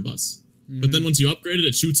just a blunderbuss. But then once you upgrade it,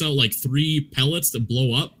 it shoots out like 3 pellets that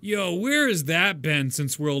blow up. Yo, where has that been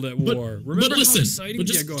since World at War? Remember but listen, how exciting?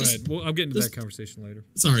 but Go ahead. Well, I'll get into that conversation later.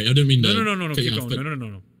 Sorry, I didn't mean to. No. Keep going.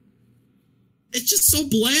 No. It's just so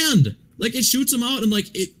bland. Like, it shoots them out, and like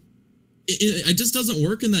it just doesn't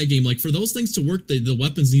work in that game. Like, for those things to work, the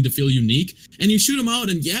weapons need to feel unique. And you shoot them out,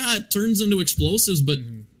 and yeah, it turns into explosives, but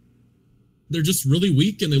they're just really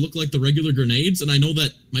weak, and they look like the regular grenades. And I know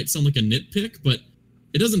that might sound like a nitpick, but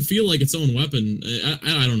it doesn't feel like its own weapon.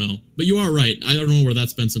 I don't know. But you are right. I don't know where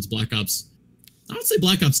that's been since Black Ops. I would say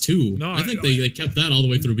Black Ops 2. No, I think they kept that all the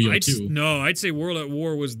way through BO2. I'd say World at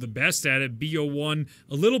War was the best at it. BO1,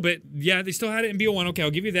 a little bit. Yeah, they still had it in BO1. Okay,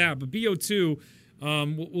 I'll give you that. But BO2,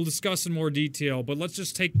 we'll discuss in more detail. But let's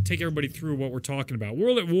just take everybody through what we're talking about.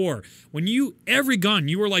 World at War, when every gun,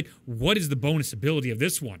 you were like, what is the bonus ability of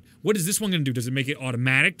this one? What is this one going to do? Does it make it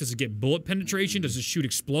automatic? Does it get bullet penetration? Does it shoot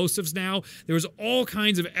explosives now? There was all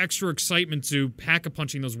kinds of extra excitement to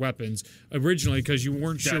pack-a-punching those weapons originally because you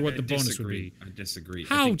weren't sure what the bonus would be. I disagree.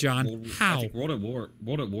 How, John? How? I think World at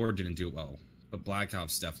War didn't do it well. But Black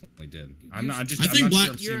Ops definitely did. I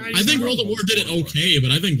think World at War did it okay,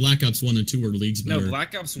 but I think Black Ops 1 and 2 were leagues better. No,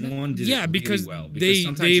 Black Ops 1 did it because really well.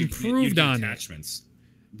 They improved on attachments.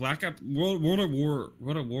 Black Ops World at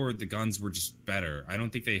War, the guns were just better. I don't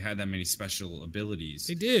think they had that many special abilities.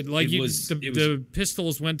 They did. Like the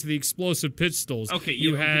pistols went to the explosive pistols.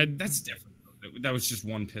 Okay, that's different. That was just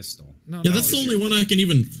one pistol. No, that's the only one I can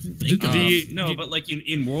even think of. But like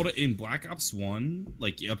in Black Ops 1,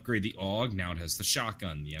 like you upgrade the AUG, now it has the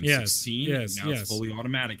shotgun, the M16, now it's fully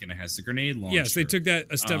automatic and it has the grenade launcher. Yes, they took that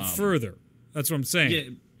a step further. That's what I'm saying. Yeah,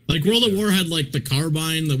 like World at War had like the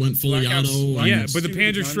carbine that went fully auto. But the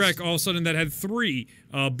Panzerschreck all of a sudden that had 3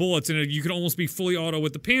 bullets in it. You could almost be fully auto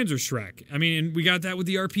with the Panzerschreck. I mean, and we got that with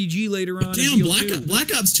the RPG later on. Damn,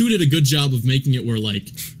 Black Ops 2 did a good job of making it where like,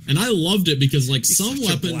 and I loved it because like some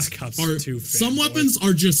weapons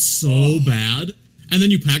are just so bad, and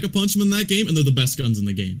then you pack-a-punch them in that game, and they're the best guns in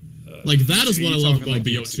the game. Like that is what I love about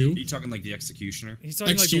BO2. Are you talking like the Executioner? He's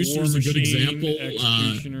talking like the War Machine, a good example.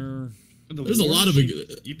 Executioner. There's a lot of,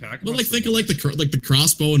 but like think of like the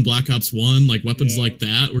crossbow in Black Ops 1, like weapons like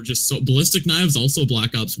that were just so. Ballistic knives also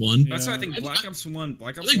Black Ops 1. That's why I think Black Ops 1.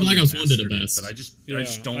 I think Black Ops 1 did it best. But I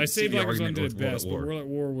just don't. I say Black Ops 1 did it best, but World at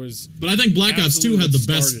War was. But I think Black Ops 2 had the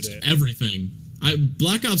best everything.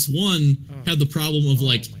 Black Ops 1 had the problem of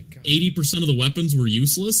like 80% of the weapons were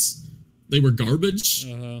useless. They were garbage.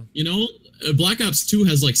 You know, Black Ops 2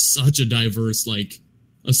 has like such a diverse like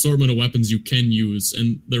assortment of weapons you can use,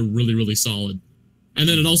 and they're really, really solid. And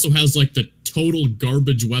then it also has like the total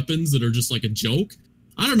garbage weapons that are just like a joke.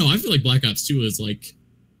 I don't know. I feel like Black Ops 2 is like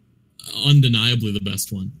undeniably the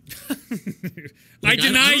best one. Like,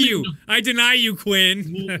 I deny you,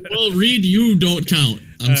 Quinn. Well, Reed, you don't count.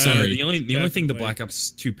 I'm sorry. The only thing the Black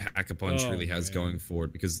Ops 2 Pack-a-Punch really has going for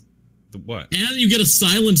it, because what? And you get a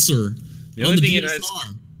silencer. The only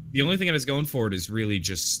thing it has going for it is really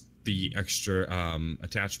just the extra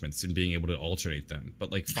attachments and being able to alternate them.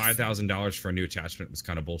 But like $5,000 for a new attachment was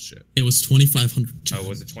kind of bullshit. It was $2,500. Oh,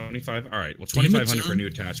 was it 25? All right. Well, $2,500 for a new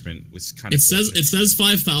attachment was kind of. It says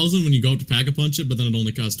 5,000 when you go up to Pack-a-Punch it, but then it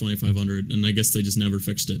only costs $2,500, and I guess they just never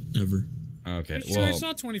fixed it ever. Okay. Well, I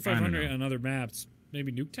saw $2,500 on other maps.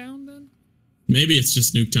 Maybe Nuketown then. Maybe it's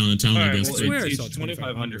just Nuketown and Town. I guess. Well, it's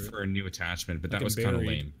 $2,500 for a new attachment, but that was kind of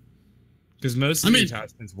lame. Because most of the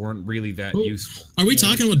attachments weren't really that useful. Are we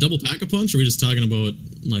talking about double Pack-a-Punch, or are we just talking about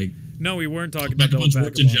like? No, we weren't talking about double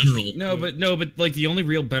Pack-a-Punch in general. No, but like the only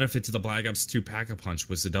real benefit to the Black Ops 2 Pack-a-Punch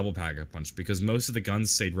was the double Pack-a-Punch, because most of the guns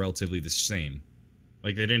stayed relatively the same.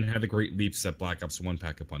 Like they didn't have the great leaps that Black Ops 1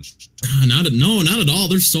 Pack-a-Punch took. Not at all.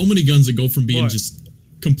 There's so many guns that go from being just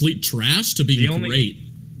complete trash to being great.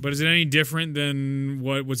 But is it any different than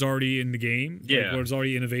what was already in the game? Yeah, like what was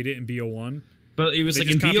already innovated in BO1. But it was they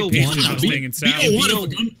like in BO1,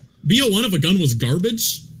 BO1 if a gun was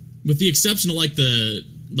garbage, with the exception of like the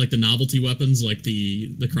novelty weapons, like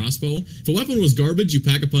the crossbow. If a weapon was garbage, you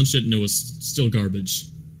Pack-a-Punched it and it was still garbage.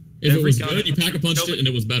 If it was good, you Pack-a-Punched it and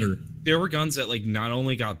it was better. There were guns that like not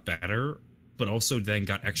only got better, but also then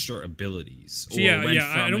got extra abilities.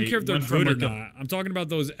 I don't care if they're good or not. I'm talking about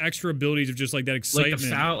those extra abilities of just like that excitement.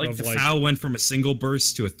 The FAL went from a single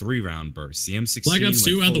burst to a 3-round burst. The M16 Black Ops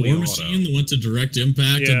 2 had the War Machine that went to direct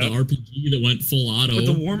impact, and the RPG that went full auto. But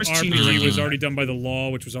the War Machine RPG was already done by the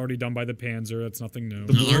Law, which was already done by the Panzer. That's nothing new.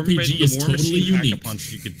 The RPG is totally unique.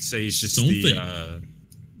 Pack-a-Punch, you could say, is just the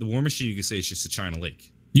War Machine. You could say it's just a China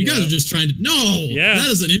Lake. You guys are just trying to. No! Yeah. That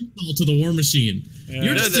is an insult to the War Machine. Yeah,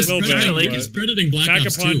 You're just discrediting Black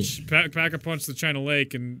Ops 2. Pack a punch the China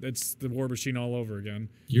Lake, and it's the War Machine all over again.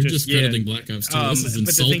 You're discrediting Black Ops 2. This is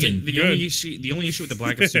insulting. The only issue with the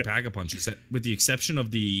Black Ops 2 Pack a Punch is that, with the exception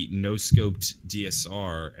of the no-scoped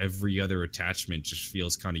DSR, every other attachment just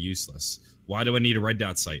feels kind of useless. Why do I need a red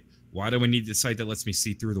dot sight? Why do I need the sight that lets me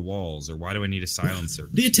see through the walls? Or why do I need a silencer?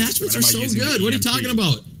 The attachments are so good. What are you talking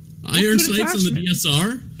about? Iron sights on the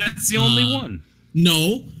DSR? That's the only one.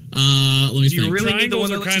 No. Let me think. Really need the one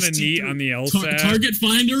that kind of neat on the LSAT? Target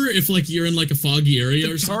finder, if like you're in like a foggy area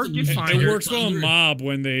or something. Target finder. It works well in Mob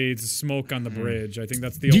when they smoke on the bridge. I think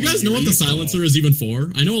that's the. Do you guys know what the silencer is even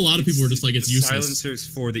for? I know a lot of people were just like, it's useless. Silencer's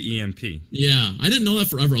for the EMP. Yeah, I didn't know that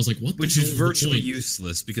forever. I was like, what? Which is virtually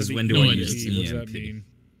useless because when do I use the EMP? What does that mean?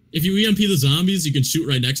 If you EMP the zombies, you can shoot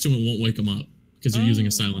right next to them and it won't wake them up because you're using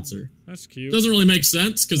a silencer. That's cute. Doesn't really make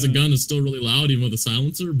sense because the gun is still really loud even with a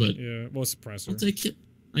silencer, but yeah, well, suppressor. I'll take it,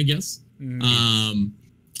 I guess.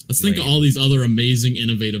 Let's think of all these other amazing,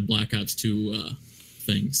 innovative Black Ops 2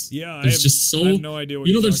 things. Yeah, there's just so. I have no idea what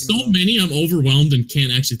there's so many. I'm overwhelmed and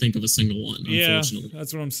can't actually think of a single one. Unfortunately. Yeah,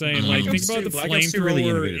 that's what I'm saying. Like, think about the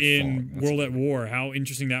flamethrower in World at War. How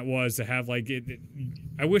interesting that was to have. Like,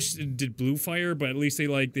 I wish it did blue fire, but at least they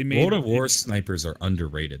made. World at War snipers are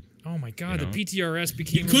underrated. Oh my god, the PTRS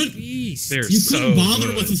became a beast. You couldn't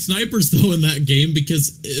bother with the snipers though in that game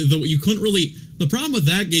because you couldn't really. The problem with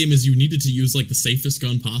that game is you needed to use like the safest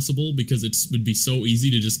gun possible because it would be so easy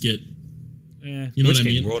to just get. You know what I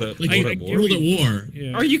mean? World at War.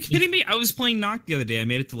 Yeah. Are you kidding me? I was playing Knock the other day. I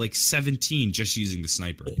made it to like 17 just using the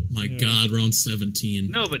sniper. Oh my god, round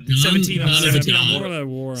 17. No, but 17 on World at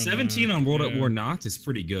War. 17 on World at War Knocked is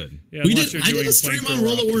pretty good. Yeah, I did a stream on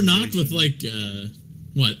World at War Knocked with like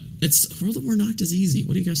what? It's World at War Knocked is easy.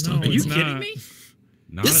 What are you guys talking about? Are you kidding me?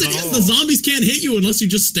 Yes, it is. The zombies can't hit you unless you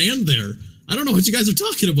just stand there. I don't know what you guys are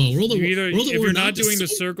talking about. If you're not doing the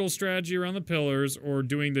circle strategy around the pillars or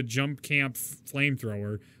doing the jump camp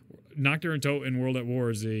flamethrower, Nocturne and Tote in World at War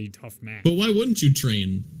is a tough match. But why wouldn't you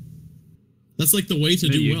train? That's like the way to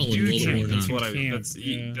do well in World at War.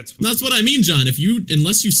 That's what I mean, John.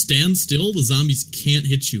 Unless you stand still, the zombies can't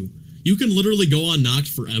hit you. You can literally go on Knocked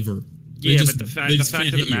forever. But the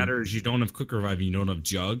fact of the matter is you don't have Quick Revive and you don't have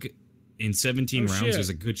Jug. In 17 rounds, there's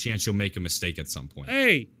a good chance you'll make a mistake at some point.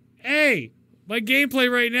 Hey! My gameplay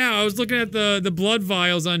right now, I was looking at the blood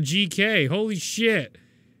vials on GK. Holy shit.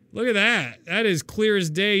 Look at that. That is clear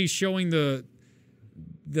as day showing the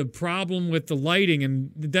problem with the lighting,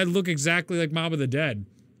 and that look exactly like Mob of the Dead.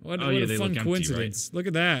 What a fun coincidence. Empty, right? Look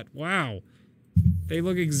at that. Wow. They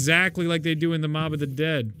look exactly like they do in the Mob of the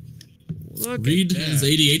Dead. Reed has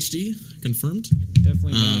ADHD? Confirmed?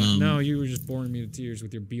 Definitely not. No, you were just boring me to tears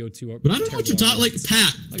with your BO2. But I don't know what you're talking like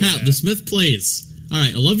Pat, the Smith plays. All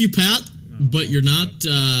right, I love you, Pat. But you're not.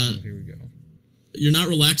 Here we go. You're not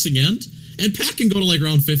relaxing end, and Pat can go to like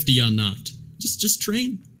round 50 on Knocked. Just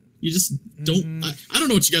train. You just don't. I don't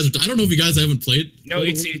know what you guys are. I don't know if you guys haven't played. No,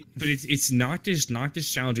 it's not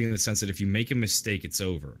just challenging in the sense that if you make a mistake, it's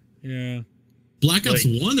over. Yeah. Black Ops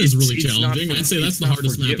 1 is really challenging. I'd say that's the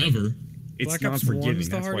hardest map ever. It's Black Ops 1 is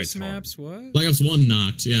the hardest maps. What? Black Ops 1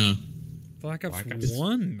 Knocked. Yeah. Black Ops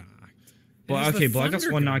 1 Knocked. Well, okay, Black Ops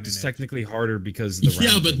 1 Knocked is technically harder because the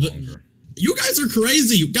rounds are longer. You guys are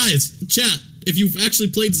crazy. Guys, chat, if you've actually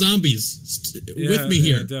played zombies with me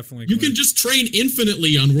here, definitely you can just train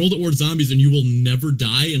infinitely on World at War Zombies and you will never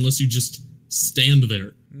die unless you just stand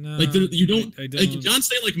there. No, like you don't. I don't. Like John's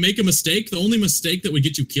saying, like make a mistake. The only mistake that would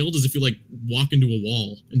get you killed is if you like walk into a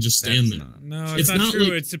wall and just stand there. No, it's not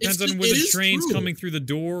true. It depends on whether the train's coming through the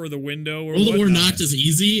door or the window or. World at War Knocked is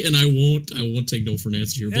easy, and I won't take no for an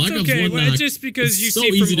answer here. That's Black okay. Ops 1 Knocked, it's just because you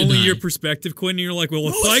see from only your perspective, Quinn, and you're like, well,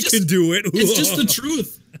 if I can do it, it's just the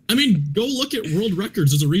truth. I mean, go look at world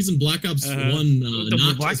records. There's a reason Black Ops 1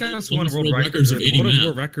 Black Ops 1 world records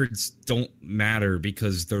world records don't matter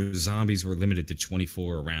because those zombies were limited to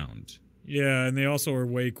 24 a round. Yeah, and they also are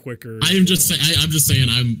way quicker. I'm just saying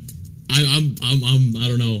I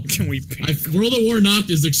don't know. Can we World at War Knocked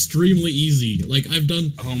is extremely easy. Like I've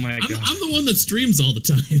done. Oh my god! I'm the one that streams all the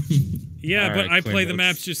time. Yeah, but I play the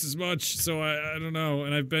maps just as much, so I don't know.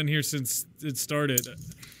 And I've been here since it started.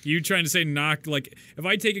 You trying to say Knock? Like, if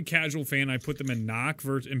I take a casual fan, I put them in Knock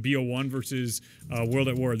and BO1 versus World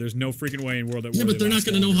at War. There's no freaking way in World at War. Yeah, but they're not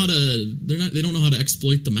going to know how to. They don't know how to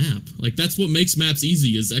exploit the map. Like that's what makes maps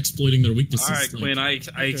easy is exploiting their weaknesses. All right, Quinn.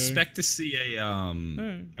 I expect to see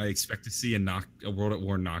I expect to see a World at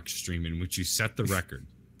War Knock stream in which you set the record.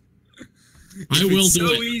 I will do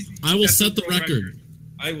it. I will set the record.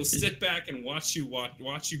 I will sit back and watch you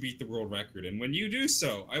beat the world record. And when you do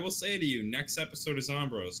so, I will say to you, next episode is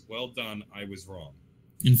Zombros. Well done. I was wrong.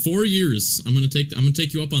 In 4 years, I'm gonna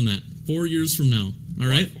take you up on that. 4 years from now. All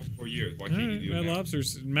right. 4 years. Why can't you do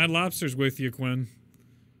that? Mad Lobster's with you, Quinn.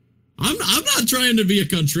 I'm not trying to be a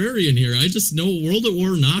contrarian here. I just know World at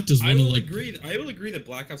War Knocked is one of like. I will agree that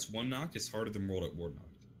Black Ops 1 Knocked is harder than World at War Knocked.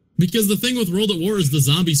 Because the thing with World at War is the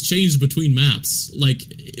zombies changed between maps. Like,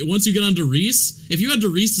 once you get onto Reese, if you had to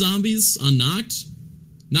Reese zombies on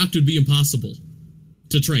Knocked would be impossible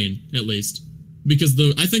to train, at least. Because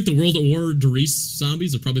I think the World at War Reese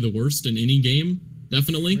zombies are probably the worst in any game,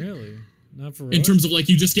 definitely. Really? Not for real? In terms of, like,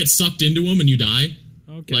 you just get sucked into them and you die.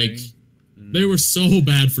 Okay. Like, they were so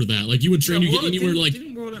bad for that. Like, you would train, you get anywhere, like...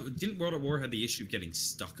 Didn't World at War have the issue of getting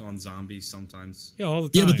stuck on zombies sometimes? Yeah, all the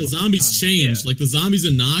time. Yeah, but the zombies changed. Yeah. Like, the zombies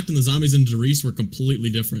in Knocked and the zombies in Reese were completely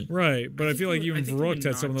different. Right, but I feel like even Varrock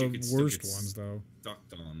had some of the worst ones, though. Stuck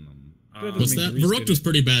on them. Varrock was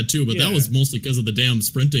pretty bad, too, but that was mostly because of the damn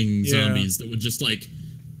sprinting zombies that would just, like...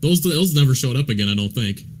 Those never showed up again, I don't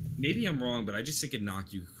think. Maybe I'm wrong, but I just think in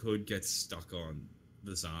Knocked you could get stuck on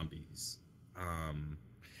the zombies. On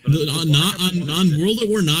World at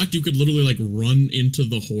War Knocked, you could literally like run into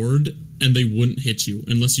the horde and they wouldn't hit you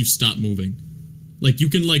unless you stop moving. Like you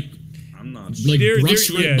can like, I'm not like brush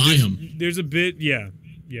right by him. There's a bit, yeah.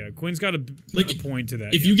 Quinn's got a point to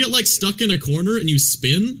that. If you get like stuck in a corner and you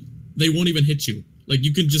spin, they won't even hit you. Like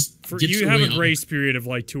you can just you have a grace period of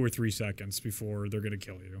like 2 or 3 seconds before they're gonna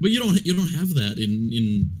kill you. But you don't have that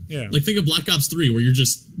in like think of Black Ops 3 where you're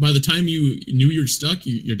just by the time you knew you're stuck,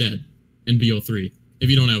 you're dead in BO3. If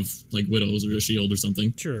you don't have, like, widows or a shield or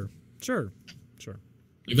something. Sure.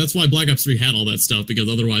 Like, that's why Black Ops 3 had all that stuff, because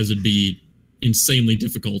otherwise it'd be insanely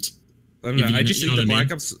difficult. I don't know. I just think the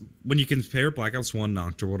Black Ops... When you compare Black Ops 1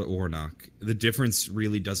 Knocked to World at War Knocked, the difference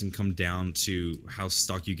really doesn't come down to how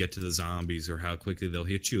stuck you get to the zombies or how quickly they'll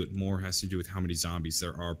hit you. It more has to do with how many zombies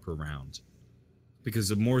there are per round. Because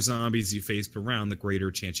the more zombies you face per round, the greater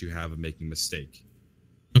chance you have of making a mistake.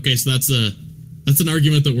 Okay, so that's an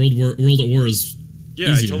argument that World at War is...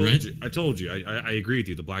 Yeah, easier, I told you. I agree with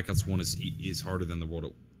you. The Black Ops 1 is harder than the World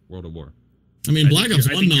at War. I mean, Black Ops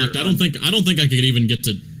 1 Knocked. I don't think I could even get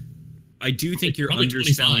to. I do think you're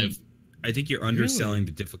underselling. I think you're underselling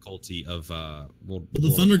the difficulty of World. Well,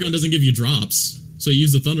 the Thunder Gun doesn't give you drops, so you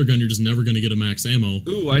use the Thunder Gun, you're just never going to get a max ammo.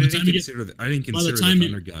 Ooh, I didn't consider the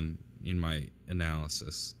Thunder Gun in my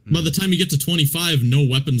analysis. By the time you get to 25, no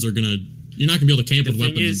weapons are gonna. You're not gonna be able to camp with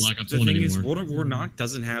weapons in Black Ops 1 anymore. World at War Knocked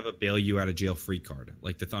doesn't have a bail you out of jail free card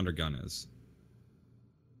like the Thunder Gun is.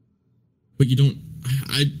 But you don't.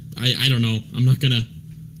 I don't know. I'm not gonna.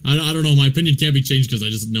 I don't know. My opinion can't be changed because I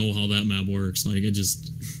just know how that map works. Like it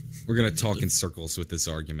just. We're gonna talk in circles with this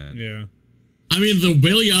argument. Yeah. I mean, the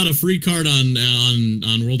bail you out a free card on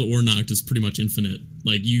World at War Knocked is pretty much infinite.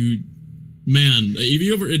 Like man, if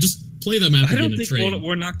you ever just. Play that map. I don't think World at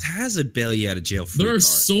War Knocked has a bail you out of jail free There are card.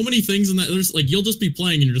 so many things in that. There's like you'll just be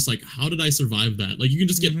playing and you're just like, how did I survive that? Like you can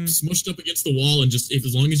just get smushed up against the wall and just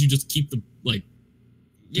as long as you just keep the like,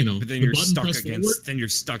 but then you're stuck against. Then you're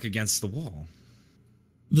stuck against the wall.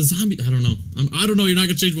 The zombie. I don't know. I don't know. You're not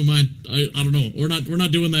gonna change my mind. I don't know. We're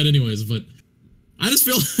not doing that anyways. But I just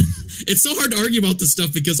feel it's so hard to argue about this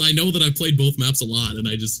stuff because I know that I played both maps a lot and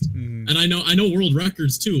I just and I know world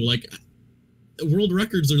records too. Like. World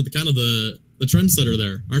records are the kind of the trendsetter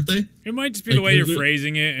there, aren't they? It might just be the way you're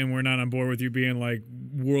phrasing it, and we're not on board with you being like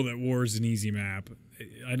World at War is an easy map.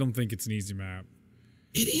 I don't think it's an easy map.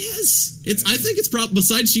 It is. It's. I think it's probably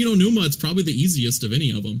besides Shino Numa, it's probably the easiest of any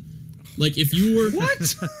of them. Like if you were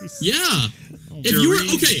what? Yeah. If you were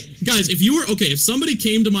okay, guys. If somebody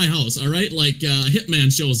came to my house, all right, like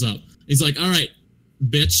Hitman shows up, he's like, all right,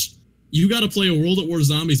 bitch, you got to play a World at War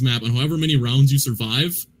Zombies map, and however many rounds you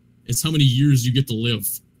survive. It's how many years you get to live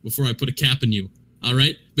before I put a cap in you. All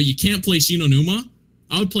right? But you can't play Shino Numa.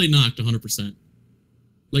 I would play Knocked 100%.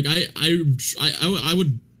 Like, I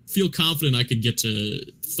would feel confident I could get to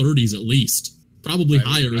 30s at least. Probably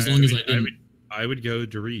higher as long as I didn't. I would go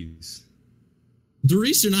Deriz.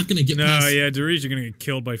 Deriz, you're not going to get past... No, yeah, Deriz, you're going to get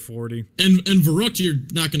killed by 40. And Varrock, you're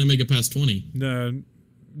not going to make it past 20. No,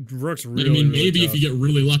 Varrock's really. I mean, really maybe tough. if you get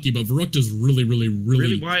really lucky, but Varrock does really.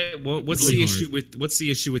 Why? What's really the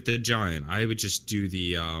issue with the giant? I would just do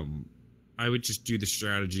the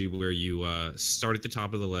strategy where you start at the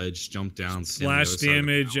top of the ledge, jump down, splash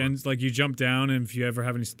damage, and like you jump down, and if you ever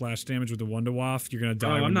have any splash damage with the Wonder Waft, you're gonna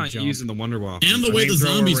die. Oh, I'm not using the Wonder Waft. And the way the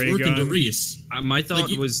zombies work in Deriz. My thought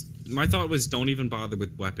was don't even bother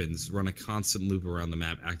with weapons. Run a constant loop around the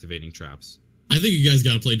map, activating traps. I think you guys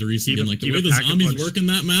got to play Doris again. Like the way the zombies work in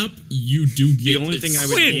that map, you do get. The only thing I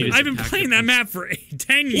would Wait, I've been playing that map for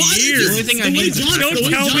 10 years. The only thing I need is don't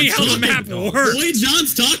tell me how the map works. The way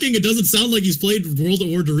John's talking, it doesn't sound like he's played World at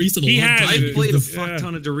War Doris in a long time. I've played a fuck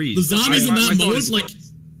ton of Doris. The zombies in that mode, like,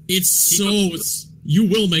 you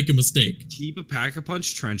will make a mistake. Keep a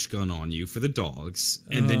Pack-a-Punch trench gun on you for the dogs,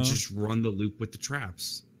 and then just run the loop with the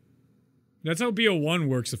traps. That's how BO1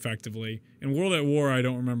 works effectively. In World at War, I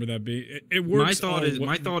don't remember that it works. My thought is,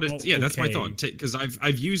 that's my thought. Because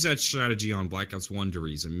I've used that strategy on Black Ops 1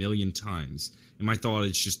 Doris a million times, and my thought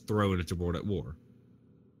is just throw it into World at War.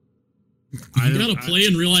 You gotta play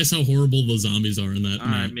and realize how horrible the zombies are in that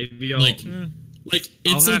map. Maybe I'll...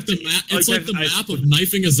 It's like the map of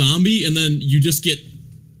knifing a zombie, and then you just get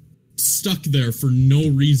stuck there for no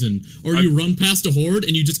reason. Or you run past a horde,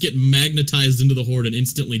 and you just get magnetized into the horde and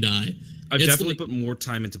instantly die. I've definitely put more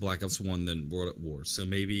time into Black Ops 1 than World at War, so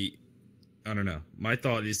maybe, I don't know. My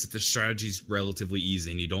thought is that the strategy's relatively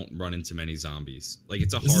easy and you don't run into many zombies. Like,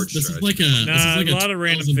 it's a hard strategy. A lot of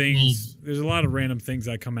random things. There's a lot of random things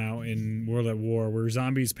that come out in World at War where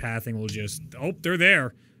zombies pathing will just, they're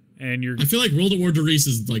there. And I feel like World at War Doris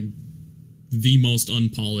is, like, the most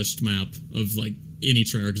unpolished map of, like, any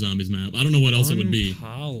Treyarch Zombies map. I don't know what else it would be.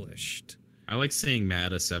 Unpolished. I like saying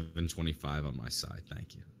MATA 725 on my side.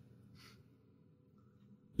 Thank you.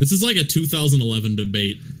 This is like a 2011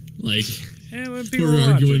 debate. Like, we're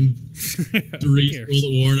arguing Doris, World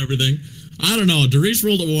at War, and everything. I don't know. Doris,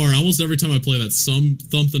 World at War, almost every time I play that,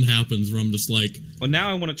 something happens where I'm just like... Well, now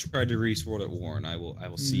I want to try Doris, World at War, and I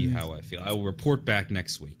will see how I feel. I will report back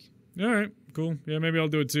next week. All right, cool. Yeah, maybe I'll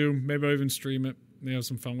do it too. Maybe I'll even stream it. Maybe have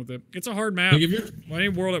some fun with it. It's a hard map. Like any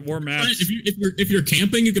World at War map. If you're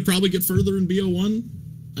camping, you could probably get further in BO1.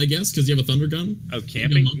 I guess, because you have a thunder gun. Oh,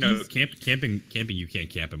 camping? No, camping. You can't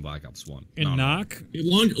camp in Black Ops 1. In Knock?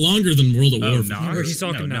 Longer than World at War. He's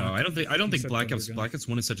talking no, I don't think Black Ops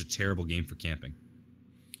 1 is such a terrible game for camping.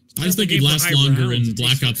 I just think it lasts longer in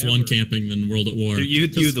Black Ops 1 camping than World at War. You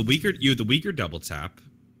have the weaker double tap.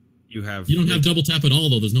 You don't have double tap at all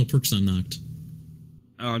though. There's no perks on Knocked.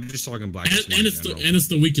 Oh, I'm just talking Black Ops 1. And it's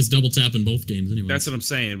the weakest double tap in both games anyway. That's what I'm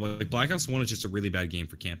saying. Like Black Ops 1 is just a really bad game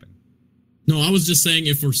for camping. No, I was just saying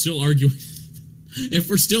if we're still arguing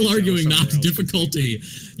Knocked difficulty,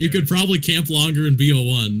 you could probably camp longer in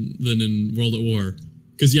BO1 than in World at War.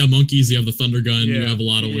 Because you have monkeys, you have the thunder gun, you have a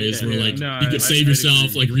lot of ways where you could save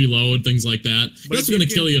yourself, like reload, things like that. But that's going to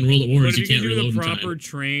kill you in World at War is you can't reload in time. But if you do the proper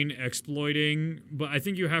train exploiting, but I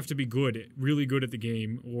think you have to be really good at the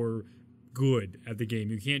game, or good at the game.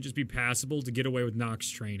 You can't just be passable to get away with Nox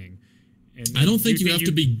training. And I don't think you have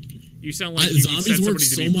to be... You sound like zombies work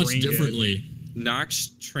so much differently.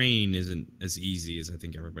 Nox train isn't as easy as I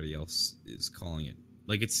think everybody else is calling it.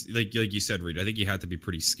 Like it's like you said, Reed. I think you have to be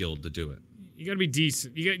pretty skilled to do it. You got to be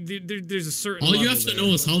decent. There's a certain. All you have to know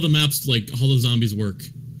is how the maps, like how the zombies work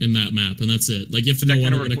in that map, and that's it. Like you have to know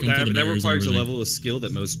when they're going to come to the barriers. That requires a level of skill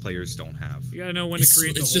that most players don't have. You got to know when to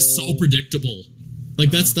create. It's just so predictable. Like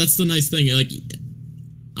that's the nice thing. Like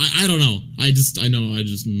I don't know. I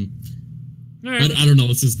don't know.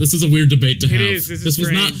 This is a weird debate to have. It is. This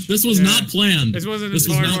was not planned. This wasn't this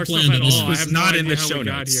was not planned at all. This was not in the show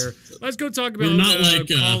notes. Here. Let's go talk about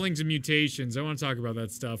callings and mutations. I want to talk about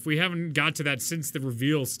that stuff. We haven't got to that since the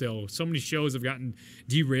reveal. Still, so many shows have gotten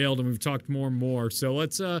derailed, and we've talked more and more. So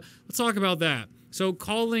let's talk about that. So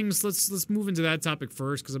callings. Let's move into that topic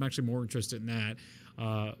first because I'm actually more interested in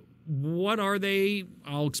that. What are they?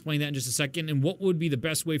 I'll explain that in just a second. And what would be the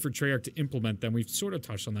best way for Treyarch to implement them? We've sort of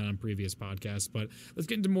touched on that on previous podcasts, but let's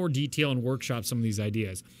get into more detail and workshop some of these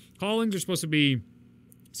ideas. Callings are supposed to be,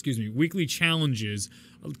 weekly challenges,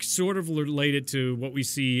 sort of related to what we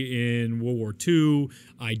see in World War II,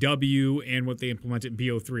 IW, and what they implemented in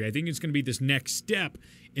BO3. I think it's going to be this next step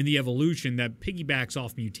in the evolution that piggybacks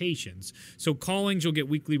off mutations. So callings, you'll get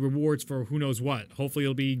weekly rewards for who knows what. Hopefully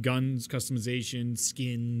it'll be guns, customization,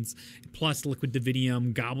 skins, plus liquid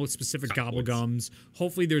dividium, specific gobblegums.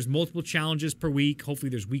 Hopefully there's multiple challenges per week. Hopefully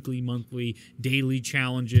there's weekly, monthly, daily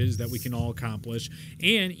challenges that we can all accomplish.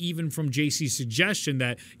 And even from JC's suggestion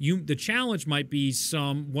that the challenge might be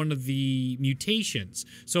one of the mutations.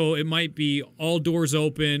 So it might be all doors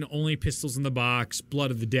open, only pistols in the box,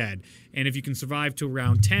 blood of the dead. And if you can survive to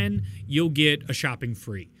around 10, you'll get a shopping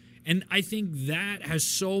free. And I think that has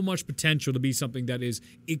so much potential to be something that is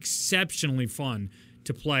exceptionally fun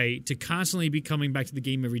to play, to constantly be coming back to the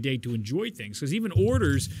game every day to enjoy things. Because even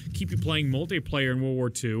orders keep you playing multiplayer in World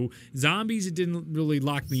War II. Zombies, it didn't really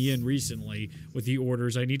lock me in recently with the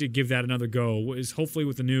orders. I need to give that another go. Hopefully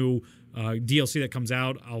with the new DLC that comes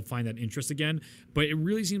out, I'll find that interest again. But it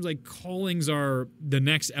really seems like callings are the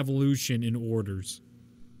next evolution in orders.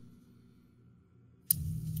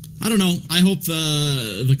 I don't know. I hope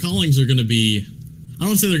the callings are going to be... I don't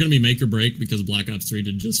want to say they're going to be make or break because Black Ops 3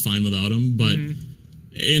 did just fine without them, but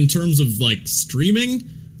in terms of like streaming,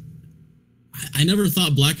 I never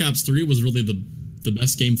thought Black Ops 3 was really the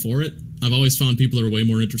best game for it. I've always found people are way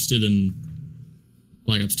more interested in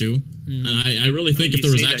Black Ops 2. And I really think if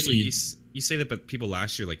there was actually... You say that, but people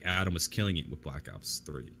last year, like Adam, was killing it with Black Ops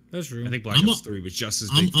 3. That's true. I think Black Ops 3 was just as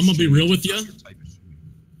big. I'm going to be real with you.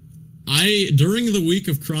 During the week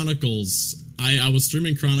of Chronicles, I was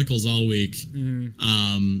streaming Chronicles all week. And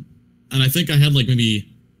I think I had like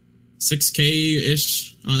maybe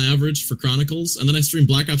 6K-ish on average for Chronicles. And then I streamed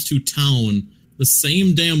Black Ops 2 Town the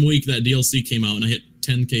same damn week that DLC came out, and I hit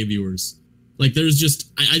 10K viewers. Like, there's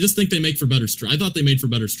just... I just think they make for better... I thought they made for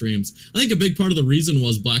better streams. I think a big part of the reason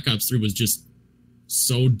was Black Ops 3 was just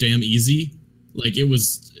so damn easy. Like, it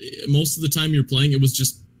was... Most of the time you're playing, it was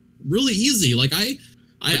just really easy. Like, since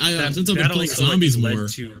I've been playing zombies more...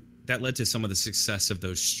 That led to some of the success of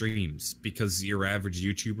those streams, because your average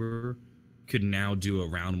YouTuber could now do a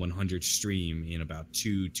round 100 stream in about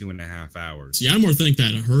 2.5 hours. Yeah, I more think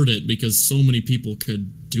that hurt it because so many people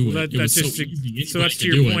could do it. That's to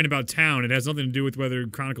your point about Town. It has nothing to do with whether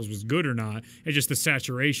Chronicles was good or not. It's just the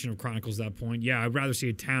saturation of Chronicles at that point. Yeah, I'd rather see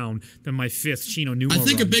a Town than my 5th Chino Numo. I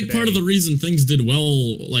think a big part of the reason things did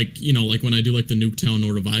well, like when I do like the Nuketown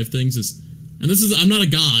or Revive things, is... And I'm not a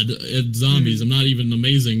god at zombies. I'm not even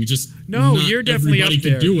amazing. Just you're definitely up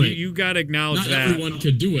there. You got to acknowledge not that. Not everyone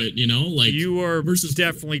could do it, Like, you are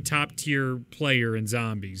definitely top tier player in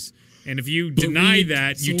zombies. And if you deny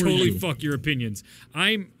that, you totally fuck your opinions.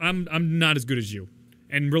 I'm not as good as you.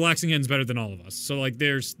 And Relaxing End's better than all of us. So like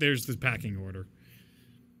there's the packing order.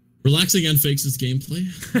 Relaxing End fakes its gameplay.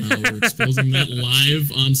 We're exposing that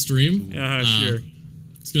live on stream. Sure.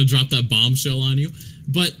 It's gonna drop that bombshell on you.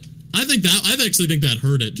 But I actually think that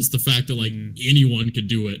hurt it. Just the fact that like anyone could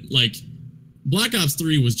do it. Like Black Ops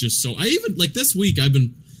 3 was just so. I even like this week I've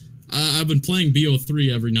been playing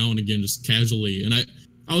BO3 every now and again just casually, and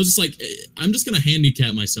I was just like, I'm just gonna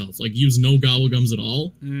handicap myself, like use no gobblegums at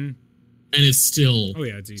all, and it's still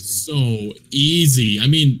it's easy. So easy. I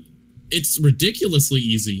mean, it's ridiculously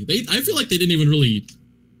easy. I feel like they didn't even really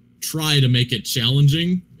try to make it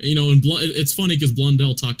challenging. And it's funny because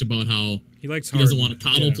Blundell talked about how he doesn't want to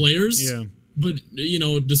coddle players. Yeah. But,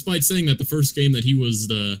 despite saying that the first game that he was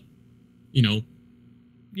the true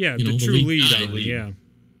lead.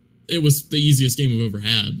 It was the easiest game we've ever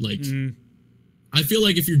had. Like, I feel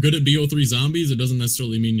like if you're good at BO3 zombies, it doesn't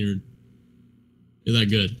necessarily mean you're that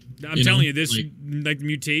good. I'm telling you, this like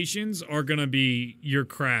Mutations are gonna be your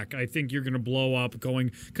crack. I think you're gonna blow up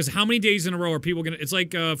going because how many days in a row are people gonna? It's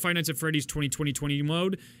like Five Nights at Freddy's 2020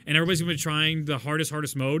 mode, and everybody's gonna be trying the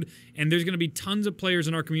hardest mode, and there's gonna be tons of players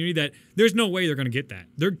in our community that there's no way they're gonna get that.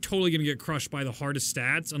 They're totally gonna get crushed by the hardest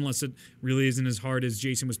stats unless it really isn't as hard as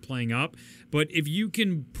Jason was playing up. But if you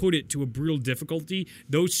can put it to a brutal difficulty,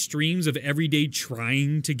 those streams of every day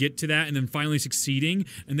trying to get to that and then finally succeeding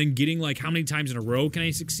and then getting like how many times in a row can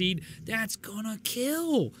I succeed? That's gonna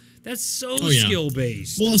kill. That's so skill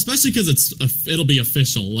based. Well, especially because it'll be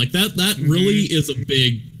official. Like that really is a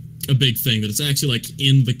big thing that it's actually like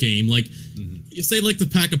in the game. Like you say like the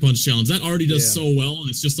Pack-a-Punch challenge that already does so well, and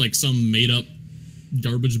it's just like some made up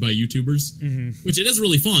garbage by YouTubers, which it is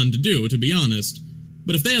really fun to do, to be honest.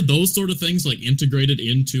 But if they had those sort of things like integrated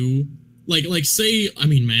into like say, I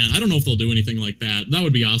mean, man, I don't know if they'll do anything like that. That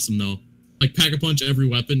would be awesome though. Like Pack-a-Punch every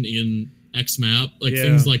weapon in X map, like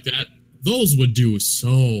things like that. Those would do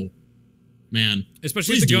so, man.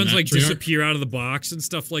 Especially if the guns like disappear out of the box and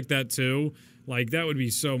stuff like that too. Like that would be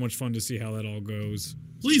so much fun to see how that all goes.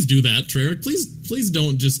 Please do that, Treyarch. Please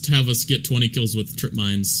don't just have us get 20 kills with trip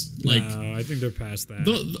mines. Like, no, I think they're past that.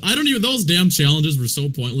 Those damn challenges were so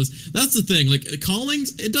pointless. That's the thing. Like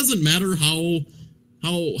callings, it doesn't matter how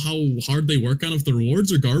hard they work on. If the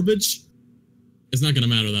rewards are garbage, it's not going to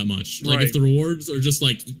matter that much. Like if the rewards are just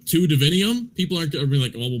like 2 Divinium, people aren't going to be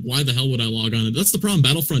like, well, why the hell would I log on? That's the problem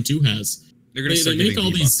Battlefront 2 has. They're going to make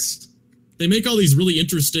all these. They make all these really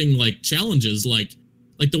interesting like challenges, like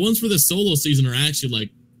the ones for this solo season are actually like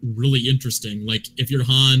really interesting. Like if you're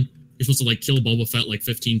Han, you're supposed to like kill Boba Fett like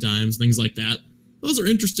 15 times, things like that. Those are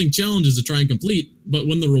interesting challenges to try and complete. But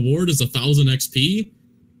when the reward is 1,000 XP,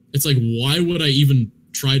 it's like, why would I even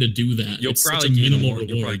try to do that? You'll probably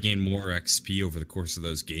gain more XP over the course of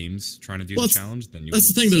those games trying to do the challenge than you.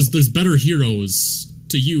 That's the thing. There's better heroes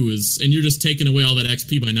to use, and you're just taking away all that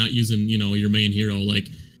XP by not using your main hero. Like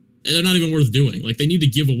they're not even worth doing. Like they need to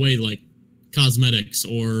give away like cosmetics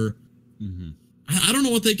or I don't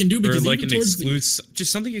know what they can do because or like an exclusive,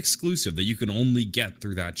 just something exclusive that you can only get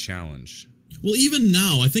through that challenge. Well, even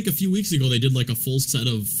now, I think a few weeks ago they did like a full set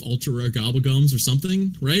of ultra rare gobblegums or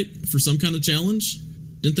something, right? For some kind of challenge.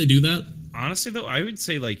 Didn't they do that? Honestly, though, I would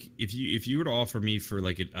say like if you were to offer me for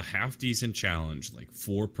like a half decent challenge, like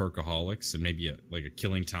 4 perkaholics and maybe a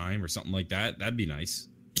killing time or something like that, that'd be nice.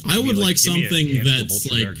 I would like something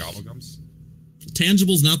that's like gobblegums.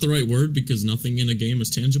 Tangible's not the right word because nothing in a game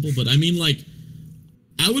is tangible, but I mean like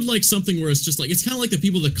I would like something where it's just like it's kind of like the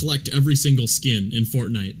people that collect every single skin in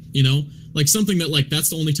Fortnite, you know? Like something that like that's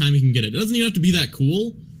the only time you can get it. It doesn't even have to be that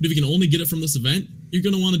cool, but if you can only get it from this event, you're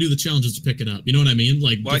gonna want to do the challenges to pick it up. You know what I mean?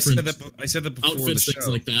 Like well, I said that before outfits, the show. Things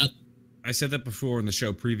like that. I said that before in the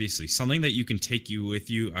show previously. Something that you can take you with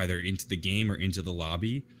you either into the game or into the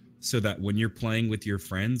lobby, so that when you're playing with your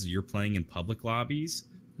friends, or you're playing in public lobbies,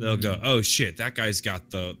 they'll go, "Oh shit, that guy's got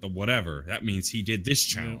the whatever. That means he did this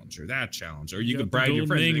challenge or that challenge." Or you can brag your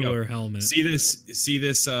friends. Go, helmet. See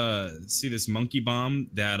this monkey bomb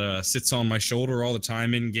that sits on my shoulder all the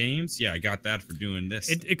time in games? Yeah, I got that for doing this.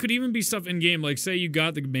 It could even be stuff in game, like say you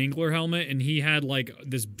got the Mangler helmet and he had like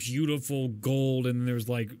this beautiful gold and there's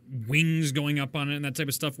like wings going up on it and that type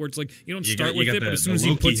of stuff where it's like you don't start with it, but as soon as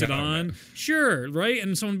he puts it on, sure, right?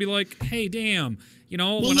 And someone be like, "Hey, damn. You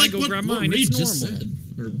know, when like I go grab mine, it's normal." Said,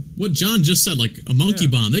 or what John just said, like a monkey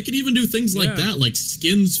bomb. They could even do things like that, like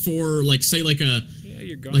skins for, like, say, like a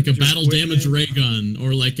battle damage ray gun,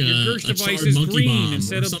 or like a charred monkey bomb,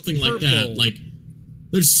 or something like that. Like,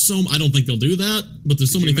 there's so I don't think they'll do that, but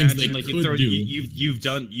there's so many things they could do. You've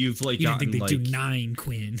don't think they do 9,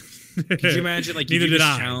 Quinn. Could you imagine like you do this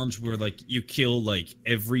challenge where like you kill like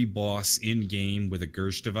every boss in game with a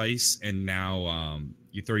Gersh device, and now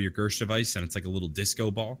you throw your Gersh device and it's like a little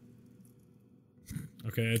disco ball.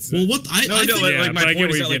 Okay, it's well. What I think, like my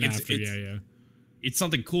point is that like it's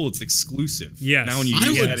something cool. It's exclusive. Yes, now when you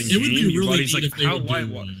do that in game, your buddy's like, why?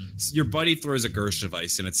 Your buddy throws a Gersh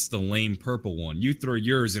device and it's the lame purple one. You throw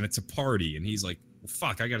yours and it's a party, and he's like, well,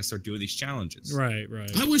 "Fuck, I got to start doing these challenges." Right.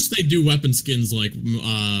 I wish they do weapon skins like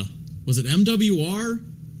was it MWR?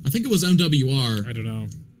 I think it was MWR. I don't know.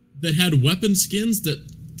 That had weapon skins that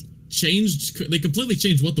changed. They completely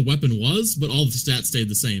changed what the weapon was, but all the stats stayed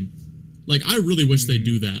the same. Like, I really wish they'd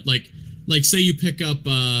do that. Like say you pick up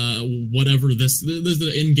whatever there's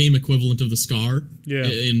the in-game equivalent of the Scar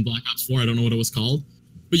in Black Ops 4. I don't know what it was called.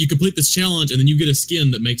 But you complete this challenge, and then you get a skin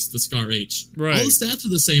that makes the Scar H. Right. All the stats are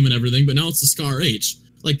the same and everything, but now it's the Scar H.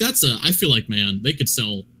 Like, I feel like, man, they could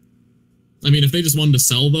sell. I mean, if they just wanted to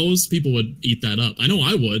sell those, people would eat that up. I know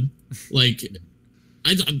I would. Like,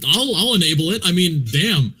 I'll enable it. I mean,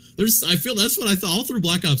 damn. I feel that's what I thought all through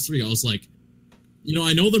Black Ops 3. I was like, you know,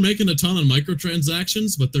 I know they're making a ton on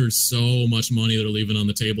microtransactions, but there's so much money they're leaving on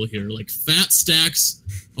the table here. Like fat stacks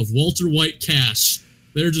of Walter White cash.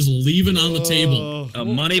 They're just leaving on the table. A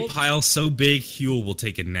money pile so big, Huel will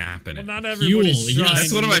take a nap in it. Well, not everybody's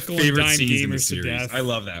that's one of my favorite scenes in the series. I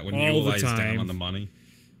love that when Huel lies down on the money.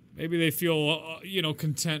 Maybe they feel,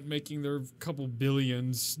 content making their couple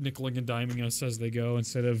billions nickeling and diming us as they go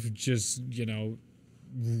instead of just,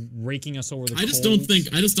 raking us over the coals. I just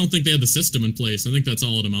don't think they had the system in place. I think that's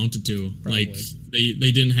all it amounted to. Probably. Like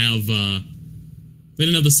they didn't have the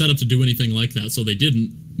setup to do anything like that, so they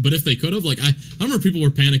didn't. But if they could have, like I remember people were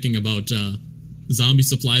panicking about zombie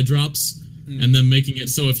supply drops and then making it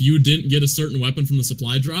so if you didn't get a certain weapon from the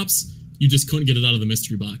supply drops, you just couldn't get it out of the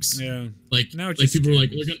mystery box. Yeah. Like people were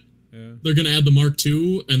like they're gonna add the Mark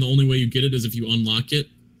II, and the only way you get it is if you unlock it.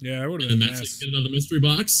 Yeah, I would have. And that's like, get it out of the mystery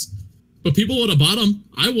box. But people would have bought them.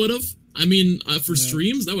 I would have. I mean, for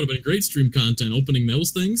streams, that would have been great stream content, opening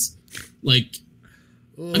those things. Like,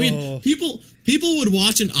 I mean, people would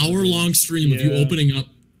watch an hour-long stream of you opening up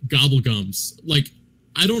gobblegums. Like,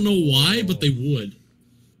 I don't know why, but they would.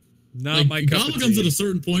 Not my cup of tea. Gobblegums at a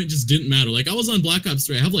certain point just didn't matter. Like, I was on Black Ops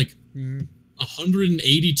 3. I have,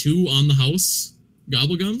 182 on the house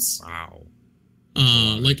gobblegums. Wow.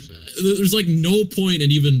 There's, no point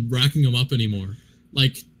in even racking them up anymore.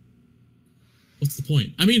 Like... What's the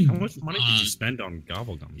point? I mean, how much money did you spend on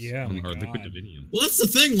gobblegums? Yeah, or liquid divinium? Well, that's the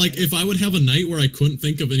thing. Like, if I would have a night where I couldn't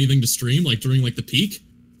think of anything to stream, like during the peak,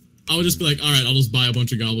 I would just be like, all right, I'll just buy a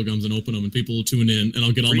bunch of gobblegums and open them, and people will tune in, and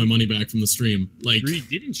I'll get all my money back from the stream. Like,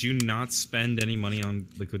 didn't you not spend any money on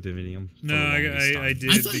liquid divinium? No, I did.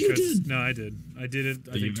 I thought you did. No, I did. I did it.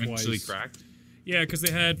 I think twice. You actually cracked? Yeah, because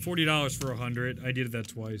they had $40 for 100. I did that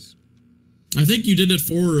twice. I think you did it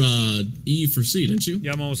for E for C, didn't you?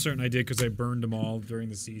 Yeah, I'm almost certain I did because I burned them all during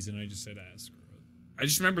the season. I just said, screw it. I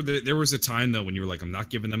just remember that there was a time though when you were like, I'm not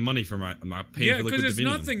giving them money I'm not paying for liquid because it's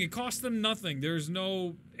divinium. nothing. It costs them nothing. There's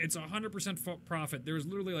no. It's 100% profit. There's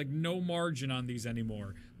literally like no margin on these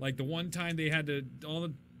anymore. Like the one time they had to all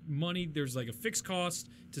the money. There's like a fixed cost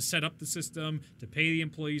to set up the system, to pay the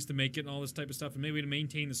employees to make it, and all this type of stuff, and maybe to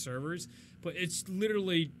maintain the servers. But it's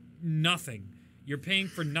literally nothing. You're paying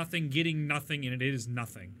for nothing, getting nothing, and it is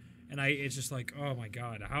nothing. And it's just like, oh my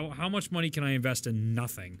god, how much money can I invest in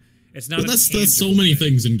nothing? It's not. But that's so many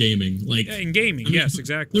things in gaming. Like in gaming, yes,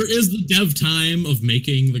 exactly. There is the dev time of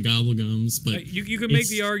making the gobblegums, but you can make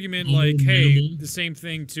the argument like, hey, the same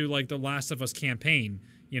thing to like the Last of Us campaign,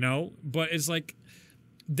 But it's like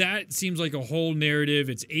that seems like a whole narrative.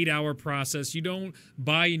 It's 8-hour process. You don't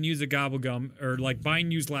buy and use a gobblegum or like buy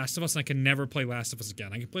and use Last of Us, and I can never play Last of Us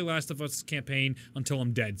again. I can play Last of Us campaign until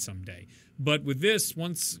I'm dead someday. But with this,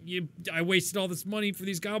 I wasted all this money for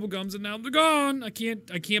these gobblegums, and now they're gone. I can't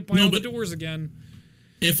buy all the doors again.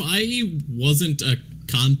 If I wasn't a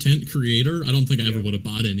content creator, I don't think I ever would have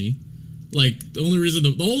bought any. Like the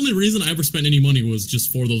only reason I ever spent any money was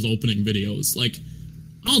just for those opening videos. Like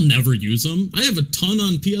I'll never use them. I have a ton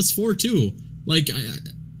on PS4 too. Like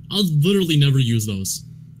I'll literally never use those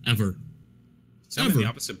ever. So I'm in the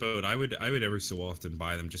opposite boat. I would every so often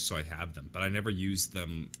buy them just so I have them, but I never use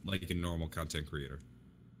them like a normal content creator.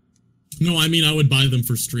 No, I mean I would buy them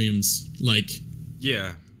for streams. Like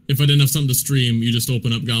yeah, if I didn't have something to stream, you just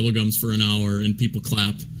open up gobblegums for an hour and people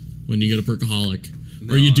clap when you get a perkaholic.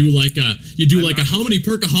 No, or you do like a how many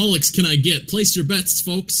perkaholics can I get? Place your bets,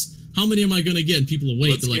 folks. How many am I gonna get? And people will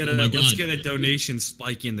wait. They're like, oh my god. Let's get a donation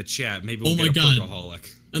spike in the chat. Maybe we'll get a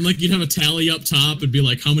perkaholic. And like you'd have a tally up top and be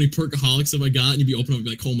like, how many perkaholics have I got? And you'd be open up and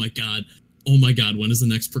be like, oh my god, when is the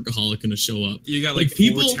next perkaholic gonna show up? You got like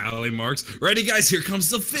people 4 tally marks. Ready, guys, here comes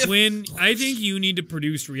the 5th. I think you need to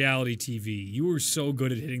produce reality TV. You were so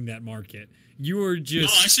good at hitting that market. You were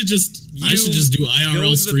just I should just do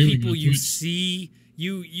IRL streaming. The people you see,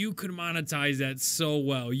 you could monetize that so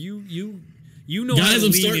well. You know guys, how to I'm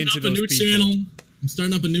lean starting into up a those new people. channel. I'm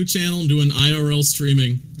starting up a new channel, doing IRL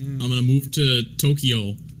streaming. I'm gonna move to Tokyo.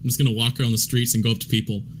 I'm just gonna walk around the streets and go up to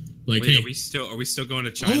people. Like, wait, hey, are we still going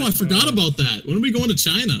to China? Oh, I forgot about that. When are we going to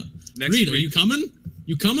China? Next Reed, week. are you coming?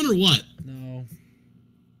 You coming or what? No.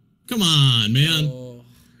 Come on, man.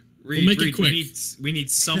 Reed, we'll make it quick. We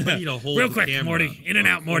need somebody to hold real quick, the camera. Morty. In and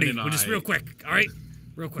out, Morty. We're just real quick. All right,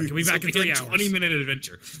 real quick. We'll be back in 3 hours. 20-minute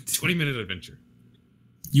adventure. 20-minute adventure.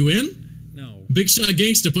 You in? No. Big Shot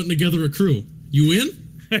Gangsta putting together a crew. You in?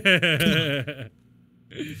 I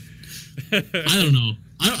don't know.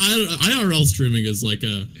 IRL streaming is like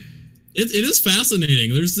it is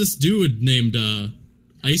fascinating. There's this dude named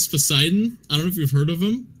Ice Poseidon. I don't know if you've heard of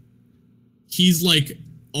him. He's like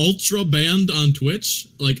ultra banned on Twitch.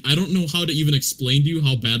 Like I don't know how to even explain to you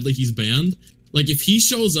how badly he's banned. Like if he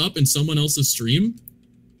shows up in someone else's stream,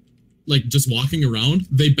 like just walking around,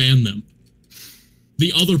 they ban them.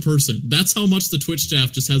 The other person. That's how much the Twitch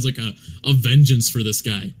staff just has like a vengeance for this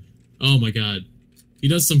guy. Oh my god. He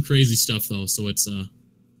does some crazy stuff though, so it's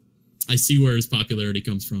I see where his popularity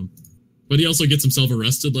comes from. But he also gets himself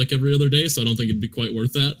arrested like every other day, so I don't think it'd be quite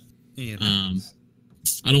worth that. Yeah,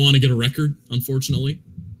 I don't want to get a record, unfortunately.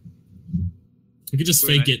 We could just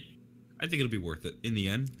fake it. I think it'll be worth it in the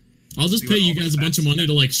end. I'll just pay you guys a bunch of money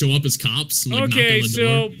to like show up as cops. And, like, okay, knock on the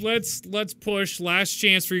so door. let's push. Last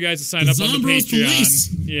chance for you guys to sign up on the Zombros Patreon.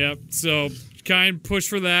 Police. Yep. So kind of push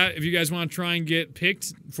for that. If you guys want to try and get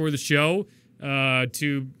picked for the show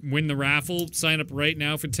to win the raffle, sign up right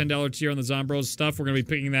now for the $10 tier on the Zombros stuff. We're gonna be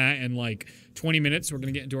picking that in like 20 minutes. We're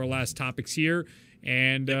gonna get into our last topics here.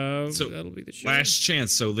 And so that'll be the show. Last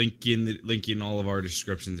chance. So link in all of our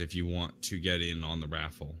descriptions if you want to get in on the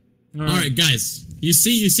raffle. All right, guys. You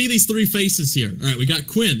see these 3 faces here. All right, we got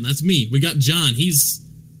Quinn. That's me. We got John. He's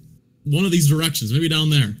one of these directions, maybe down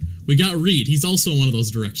there. We got Reed. He's also one of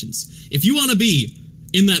those directions. If you want to be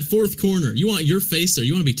in that 4th corner, you want your face there,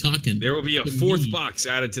 you want to be talking. There will be a 4th box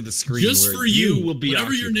added to the screen. Just where for you. Will be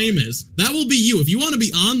whatever occupied. your name is. That will be you. If you want to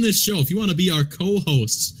be on this show, if you want to be our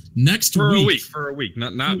co-hosts next week. For a week.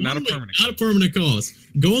 Not a permanent. Not a permanent co-host.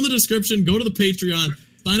 Go in the description. Go to the Patreon.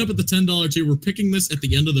 Sign up at the $10 tier. We're picking this at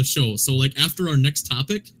the end of the show. So, like, after our next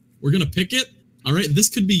topic, we're gonna pick it. All right, this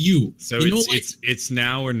could be you. So it's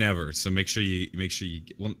now or never. So make sure you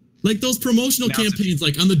get one. Like those promotional campaigns,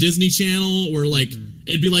 like on the Disney Channel, where like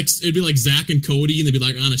it'd be like Zach and Cody, and they'd be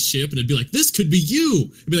like on a ship, and it'd be like, this could be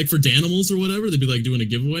you. It'd be like for Danimals or whatever. They'd be like doing a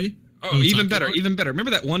giveaway. Oh, even better. Remember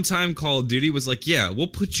that one time Call of Duty was like, yeah, we'll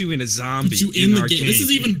put you in a zombie. Put you in the game. This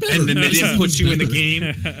is even better. And then they didn't put you in the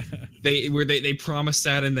game. they promised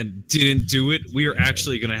that and then didn't do it, we are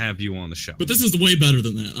actually going to have you on the show. But this is way better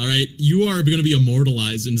than that, all right? You are going to be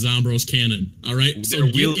immortalized in Zombros canon, all right? So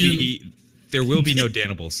there will be no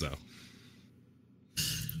Danibles, though.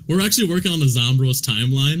 We're actually working on the Zombros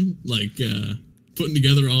timeline, like putting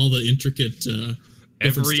together all the intricate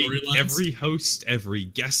every host, every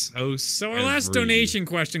guest host. So our last donation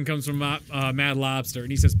question comes from Mad Lobster,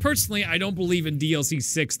 and he says, personally, I don't believe in DLC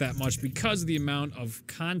 6 that much because of the amount of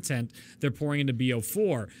content they're pouring into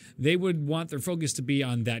BO4. They would want their focus to be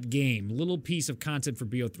on that game. Little piece of content for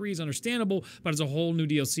BO3 is understandable, but as a whole new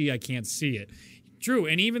DLC, I can't see it. True,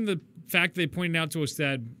 and even the fact they pointed out to us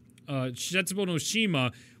that Setsubo no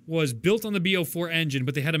Shima was built on the BO4 engine,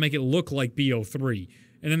 but they had to make it look like BO3.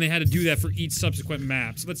 And then they had to do that for each subsequent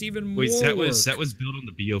map. So that's even more that work. was built on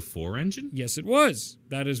the BO4 engine? Yes, it was.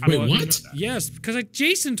 That is what? Yes, because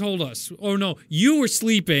Jason told us. Oh, no, you were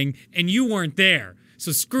sleeping and you weren't there.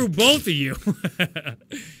 So screw both of you.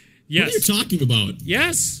 Yes. What are you talking about?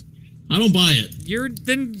 Yes. I don't buy it.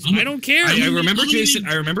 I don't care. I remember Jason.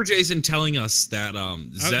 I remember Jason telling us that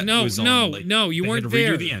Zet was on. No, you weren't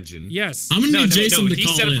there. Redo the engine. Yes, I'm gonna need Jason to he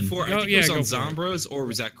call said in. It before. I think it was on Zombros or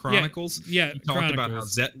was that Chronicles? Yeah, he talked about how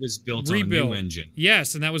Zet was built on a new engine.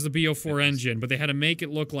 Yes, and that was the BO4 engine, but they had to make it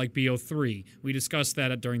look like BO3. We discussed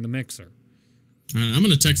that during the mixer. I'm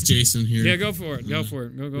gonna text Jason here. Yeah, go for it. Go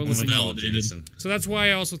listen. Jason. So that's why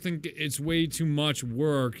I also think it's way too much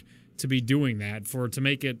work to be doing that to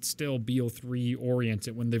make it still BO3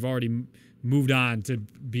 oriented when they've already moved on to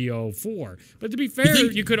BO4. But to be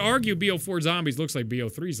fair, you could argue BO4 zombies looks like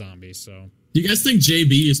BO3 zombies. So do you guys think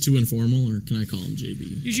JB is too informal, or can I call him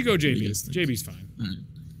JB? You should go JB. JB's fine. All right.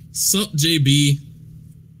 Sup, JB?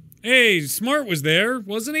 Hey, Smart was there,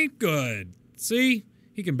 wasn't he? Good. See,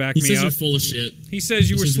 he can back me up. He says you're full of shit. He says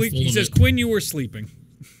you were sleeping. He says Quinn, you were sleeping.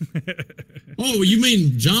 Oh, you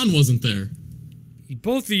mean John wasn't there?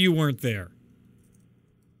 Both of you weren't there.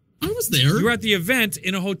 I was there. You were at the event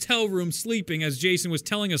in a hotel room sleeping as Jason was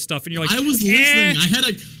telling us stuff, and you're like, I was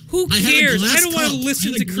listening. Who cares? I don't want to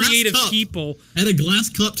listen to creative people. I had a glass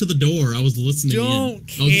cup to to I was listening. Don't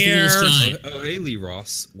care. Oh, hey, Lee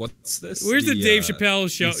Ross. What's this? Where's the Dave Chappelle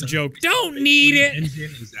joke? Don't need it.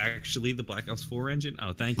 Engine is actually the Black Ops 4 engine.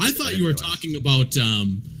 Oh, thank you. I thought you were talking about.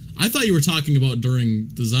 I thought you were talking about during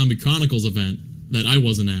the Zombie Chronicles event that I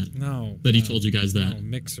wasn't at. No. That he told you guys that. No,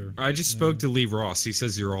 Mixer. I just spoke to Lee Ross. He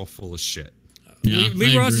says you're all full of shit. Yeah,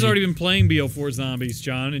 Lee Ross has already been playing BO4 Zombies,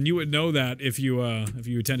 John, and you would know that if you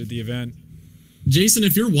attended the event. Jason,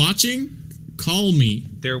 if you're watching, call me.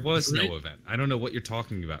 There was no event. I don't know what you're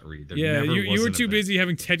talking about, Reed. You were too busy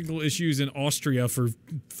having technical issues in Austria for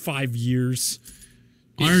 5 years.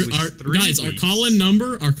 Guys, our call-in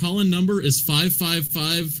number is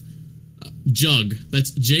 555 Jug. That's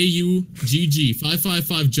JUGG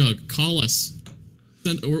 555 Jug. Call us.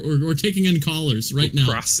 We're taking in callers right now.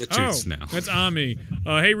 Prostitutes now. That's Ami.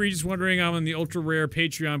 Hey, Reed, just wondering, I'm on the ultra rare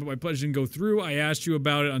Patreon, but my pledge didn't go through. I asked you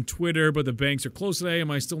about it on Twitter, but the banks are closed today. Am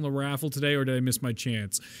I still in the raffle today, or did I miss my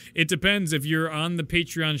chance? It depends. If you're on the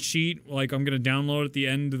Patreon sheet, like I'm going to download at the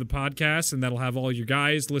end of the podcast, and that'll have all your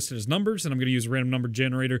guys listed as numbers, and I'm going to use a random number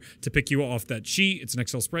generator to pick you off that sheet. It's an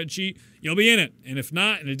Excel spreadsheet. You'll be in it. And if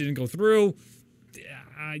not, and it didn't go through,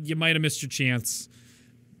 you might have missed your chance.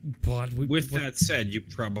 But with that said, you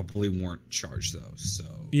probably weren't charged though, so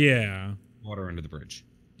yeah, water under the bridge.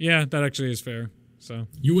 Yeah, that actually is fair. So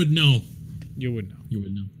you would know. You would know. You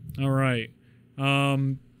would know. All right.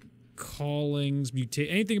 Callings,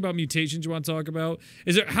 anything about mutations you want to talk about?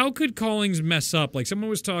 How could callings mess up? Like someone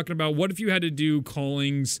was talking about, what if you had to do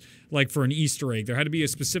callings like for an Easter egg? There had to be a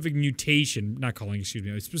specific mutation, not calling, excuse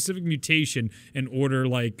me, a specific mutation in order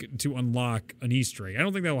like to unlock an Easter egg. I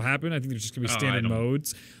don't think that will happen. I think there's just gonna be standard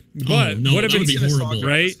modes. But what if it's horrible,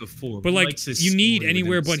 right? But like you need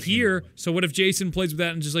anywhere but here. So what if Jason plays with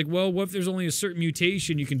that and just like, well, what if there's only a certain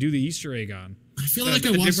mutation you can do the Easter egg on? I feel like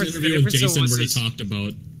I watched an interview with Jason where he talked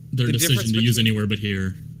about their decision to use anywhere but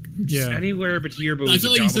here. Yeah, anywhere but here. But I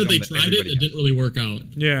feel like he said they tried it. It didn't really work out.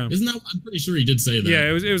 Yeah, isn't that? I'm pretty sure he did say that. Yeah,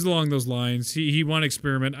 it was along those lines. He wanted to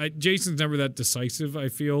experiment. Jason's never that decisive, I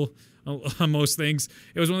feel, on most things.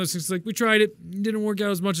 It was one of those things like we tried it, didn't work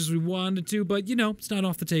out as much as we wanted to, but it's not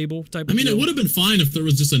off the table. It would have been fine if there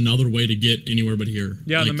was just another way to get anywhere but here.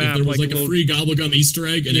 Yeah, like, on the map, if there was like a free gobblegum Easter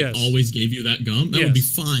egg and it always gave you that gum, that would be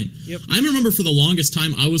fine. Yep. I remember for the longest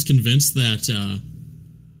time I was convinced that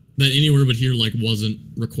anywhere but here like wasn't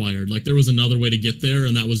required. Like there was another way to get there,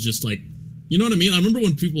 and that was just like, you know what I mean? I remember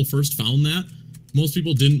when people first found that, most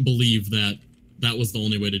people didn't believe that was the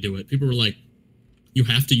only way to do it. People were like, you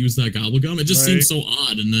have to use that gobblegum. It just seemed so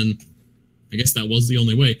odd, and then I guess that was the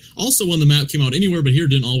only way. Also, when the map came out, Anywhere But Here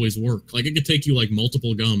didn't always work. Like, it could take you, like,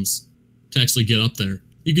 multiple gums to actually get up there.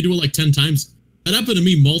 You could do it, like, 10 times. That happened to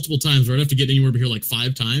me multiple times where I'd have to get Anywhere But Here, like,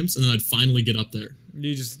 5 times, and then I'd finally get up there.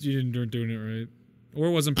 You didn't doing it right. Or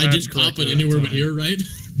it wasn't I didn't pop it Anywhere But Here, right?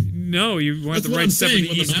 No, you wanted the right step in the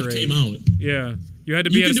when the map came out. Yeah. You had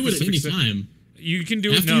to be You can do it at any time. You can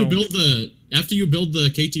do after After you build the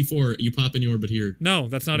KT4, you pop Anywhere But Here. No,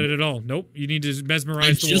 that's not it at all. Nope. You need to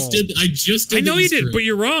mesmerize the wall. I just did. I know you did, but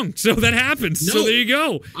you're wrong. So that happens. No, so there you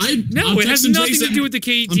go. It has nothing to do with the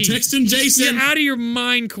KT. I'm texting Jason. You're out of your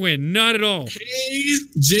mind, Quinn. Not at all. Hey,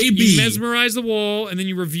 JB. You mesmerize the wall, and then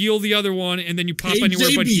you reveal the other one, and then you pop Anywhere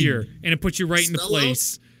But Here, and it puts you right into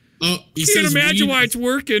place. Oh, can't imagine why it's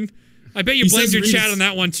working. I bet you blamed your chat on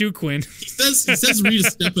that one too, Quinn. He says Reed is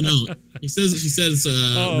stepping out. He says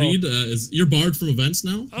Reed is you're barred from events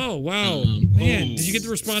now. Oh wow, man! Did you get the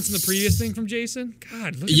response in the previous thing from Jason?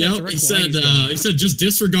 God, look at that direct he said just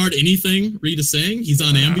disregard anything Reed is saying. He's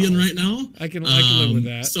on Ambien right now. I can live with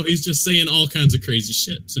that. So he's just saying all kinds of crazy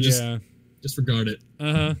shit. So just disregard it.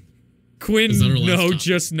 Quinn, no,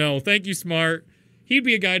 just no. Thank you, Smart. He'd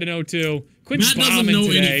be a guy to know too. Quinn's Matt doesn't know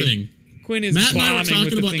today. anything. Quinn is Matt and I were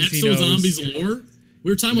talking about Exo Zombies lore.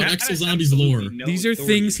 We were talking about Exo Zombies lore. These are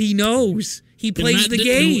things he knows. He plays the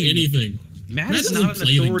game. Know anything. Matt is not an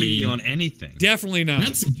authority on anything. Definitely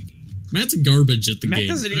not. Matt's garbage at the game. Matt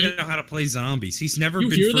doesn't even know how to play zombies. He's never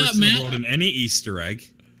been first in the world in any Easter egg.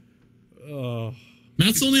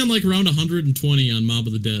 Matt's only on like around 120 on Mob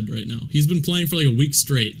of the Dead right now. He's been playing for like a week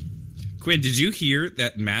straight. Quinn, did you hear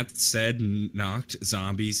that Matt said Noct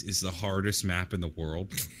Zombies is the hardest map in the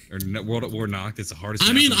world? Or World at War Noct is the hardest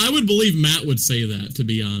map? I mean, I would believe Matt would say that, to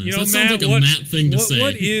be honest. You know, that sounds like a Matt thing to say.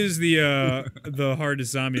 What is the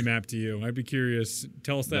hardest zombie map to you? I'd be curious.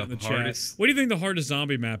 Tell us that in the chat. What do you think the hardest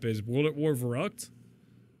zombie map is? World at War Verrückt?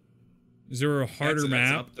 Is there a harder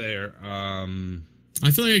map? Up there.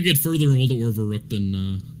 I feel like I get further in World at War Verrückt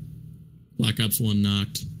than Black Ops 1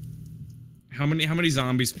 Noct. How many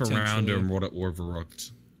zombies per round are in World at War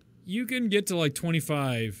Verrückt? You can get to like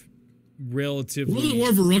 25 relatively. World at War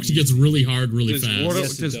Verrückt gets really hard really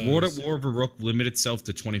fast. Does World at War Verrückt limit itself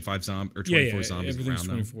to 25 zombies or 24 zombies per round?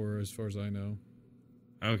 Everything's 24 as far as I know.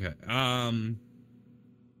 Okay. Are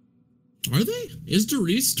they? Is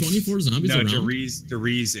Deriz 24 zombies around? No,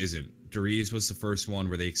 Deriz isn't. Deriz was the first one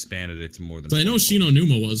where they expanded it to more than. So I know Shino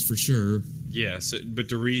Numa was for sure. Yeah, but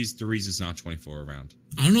Deriz is not 24 around.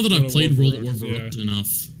 I don't know that I've played World at War Verrückt enough.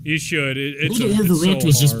 You should. World at War Verrückt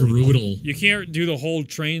was just brutal. You can't do the whole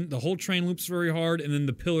train. The whole train loop's very hard, and then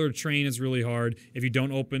the pillar train is really hard. If you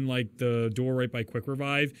don't open like the door right by Quick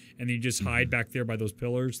Revive, and you just hide back there by those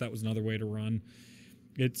pillars, that was another way to run.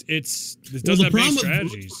 It doesn't have many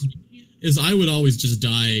strategies. Is I would always just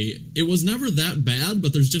die. It was never that bad,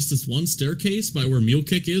 but there's just this one staircase by where Mule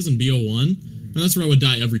Kick is in BO1, and that's where I would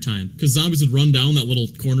die every time because zombies would run down that little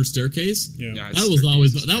corner staircase. Yeah, that was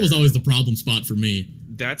always the problem spot for me.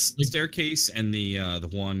 That's the staircase and the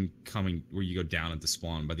one coming where you go down at the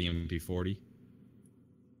spawn by the MP40.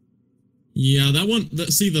 Yeah, that one. The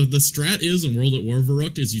strat is in World at War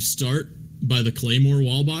Verrückt is you start by the Claymore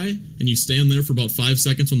wall by, and you stand there for about 5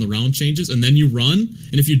 seconds when the round changes, and then you run.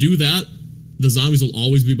 And if you do that, the zombies will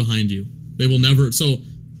always be behind you. They will never. So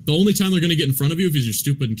the only time they're going to get in front of you is if you're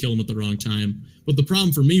stupid and kill them at the wrong time. But the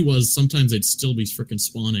problem for me was sometimes they'd still be freaking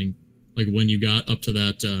spawning. Like when you got up to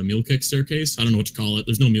that Mule Kick staircase. I don't know what you call it.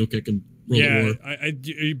 There's no Mule Kick in World at War.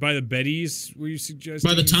 I by the Bettys, were you suggesting?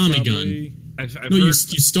 By the Tommy gun. You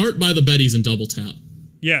start by the Bettys and double tap.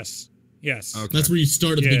 Yes. Okay. That's where you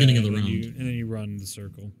start at the beginning of the round. And then you run the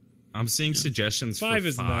circle. I'm seeing suggestions for 5.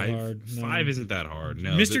 Isn't that hard. No. 5 isn't that hard.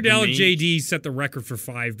 No. Mr. Dalek JD set the record for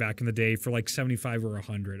 5 back in the day for like 75 or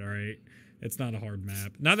 100, all right? It's not a hard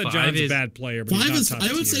map. Not that John's a bad player, but I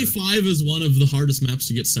would say 5 is one of the hardest maps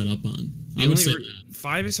to get set up on. I would say that.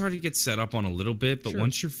 5 is hard to get set up on a little bit, but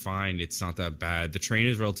once you're fine, it's not that bad. The train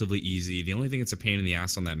is relatively easy. The only thing that's a pain in the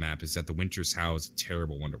ass on that map is that the Winter's How is a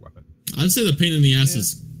terrible wonder weapon. I'd say the pain in the ass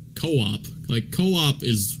is co-op. Like co-op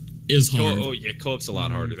is hard. Oh yeah, co-op's a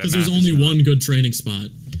lot harder because there's only one good training spot.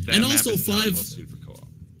 And also 5.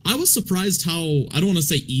 I was surprised how I don't want to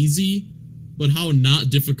say easy, but how not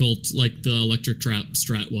difficult like the electric trap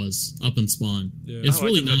strat was up in spawn. Yeah. It's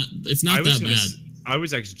really not. It's not that bad. I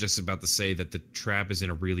was actually just about to say that the trap is in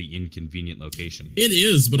a really inconvenient location. It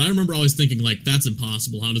is, but I remember always thinking like that's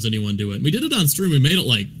impossible. How does anyone do it? We did it on stream. We made it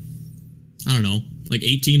like I don't know, like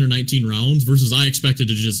 18 or 19 rounds versus I expected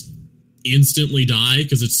to just instantly die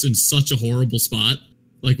because it's in such a horrible spot,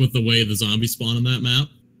 like with the way the zombies spawn on that map.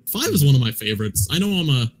 5 is one of my favorites. I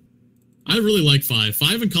know I really like 5.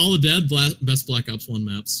 5 and Call of Dead, best Black Ops 1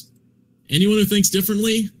 maps. anyone who thinks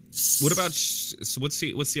differently. What about so? What's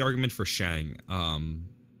the argument for Shang?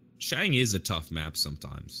 Shang is a tough map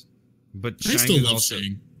sometimes, but I still love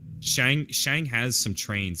Shang. Shang has some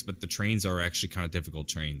trains, but the trains are actually kind of difficult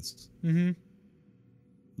trains. Mm-hmm.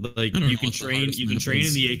 Like you can train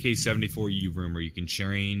in the AK-74U room, or you can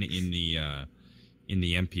train in the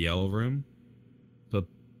MPL room, but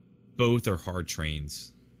both are hard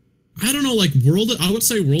trains. I don't know, like I would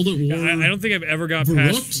say World at War. I don't think I've ever got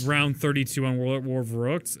past round 32 on World at War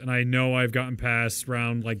Verrückt, and I know I've gotten past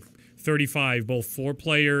round like 35, both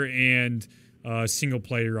 4-player and single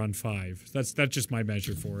player on 5. That's just my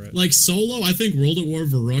measure for it. Like solo, I think World at War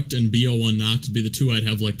Verrückt and BO1 Nacht would be the two I'd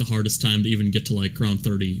have like the hardest time to even get to like round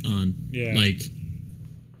 30 on. Yeah. Like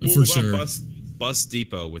for sure. Bus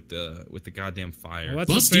Depot with the goddamn fire. Well,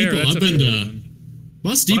 Bus Depot, I've been to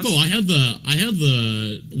Bus Depot. I had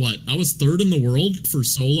the what? I was 3rd in the world for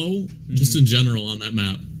solo, just in general on that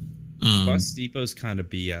map. Bus Depot's kind of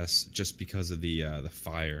BS just because of the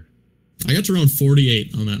fire. I got to round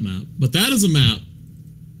 48 on that map, but that is a map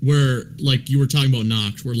where, like you were talking about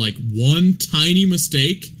Noct, where like one tiny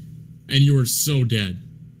mistake and you are so dead.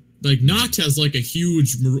 Like Noct has like a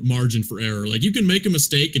huge margin for error. Like you can make a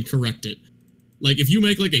mistake and correct it. Like if you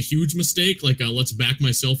make like a huge mistake, like a let's back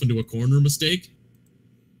myself into a corner mistake,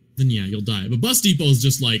 then yeah, you'll die. But Bus Depot is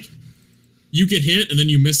just like, you get hit and then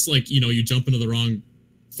you miss, like, you jump into the wrong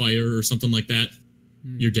fire or something like that.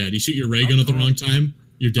 You're dead. You shoot your ray gun at the wrong time,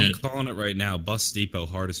 you're dead. I'm calling it right now. Bus Depot,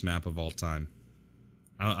 hardest map of all time.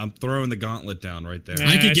 I'm throwing the gauntlet down right there. Yeah,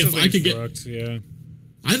 I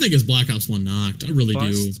think it's Black Ops 1 Noct. I really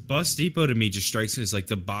do. Bus Depot to me just strikes me as like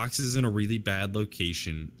the box is in a really bad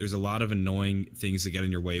location. There's a lot of annoying things that get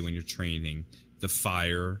in your way when you're training. The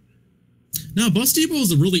fire. No, Bus Depot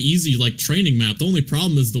is a really easy like training map. The only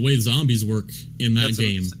problem is the way zombies work in that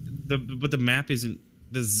game. But the map isn't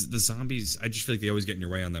the zombies. I just feel like they always get in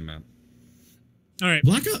your way on that map. All right,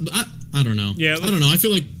 Black Ops. I don't know. Yeah, I don't know. I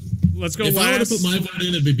feel like let's go. If I were to put my vote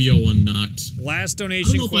in, it'd be BO1 Noct. Last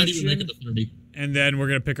donation question. I don't know if I'd even make it to 30. And then we're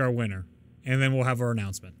gonna pick our winner, and then we'll have our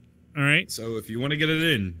announcement. All right. So if you want to get it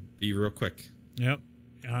in, be real quick. Yep.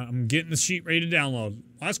 I'm getting the sheet ready to download.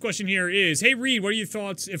 Last question here is, hey Reed, what are your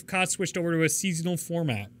thoughts if COD switched over to a seasonal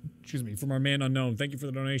format? Excuse me, from our man Unknown. Thank you for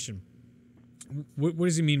the donation. What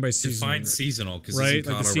does he mean by seasonal? Define seasonal, because right?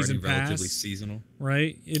 COD like already relatively seasonal.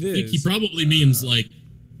 Right, it is. I think he probably means like,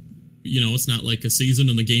 it's not like a season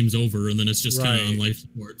and the game's over and then it's just kind of on life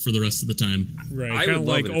support for the rest of the time. Right, kind of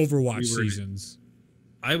like Overwatch seasons.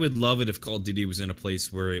 I would love it if Call of Duty was in a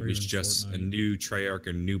place where it was just Fortnite. A new Treyarch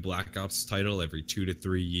or new Black Ops title every 2 to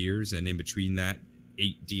 3 years, and in between that,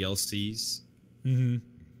 8 DLCs. Mm-hmm.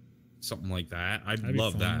 Something like that. I'd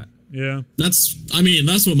love that. Yeah. That's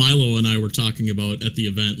what Milo and I were talking about at the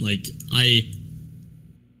event. Like, I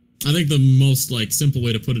think the most like simple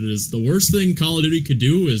way to put it is the worst thing Call of Duty could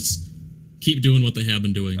do is keep doing what they have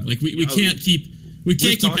been doing. Like we can't keep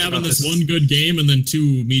having this one good game and then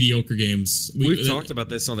 2 mediocre games. We've talked about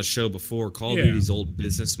this on the show before. Call of Duty's old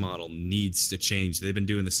business model needs to change. They've been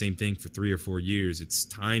doing the same thing for 3 or 4 years. It's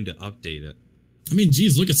time to update it. I mean,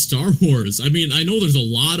 geez, look at Star Wars. I mean, I know there's a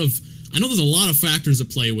lot of factors at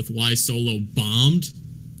play with why Solo bombed,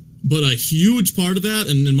 but a huge part of that,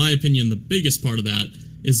 and in my opinion, the biggest part of that,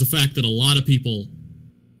 is the fact that a lot of people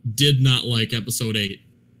did not like Episode 8.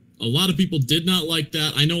 A lot of people did not like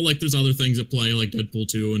that. I know, like, there's other things at play, like Deadpool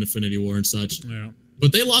 2 and Infinity War and such. Yeah.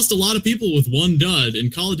 But they lost a lot of people with one dud,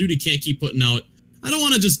 and Call of Duty can't keep putting out... I don't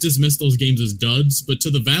want to just dismiss those games as duds, but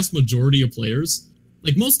to the vast majority of players,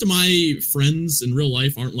 like, most of my friends in real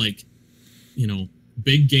life aren't, like,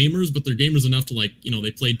 big gamers, but they're gamers enough to, like,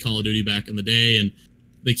 they played Call of Duty back in the day, and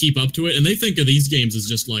they keep up to it, and they think of these games as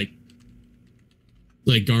just, like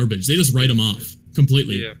garbage. They just write them off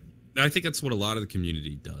completely. Yeah. I think that's what a lot of the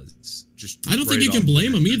community does. I don't think you can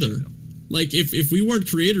blame them either. Like, if we weren't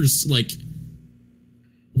creators, like,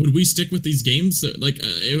 would we stick with these games? Like,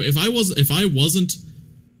 if I wasn't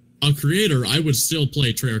a creator, I would still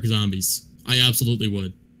play Treyarch Zombies. I absolutely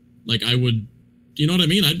would. Like, I would, you know what I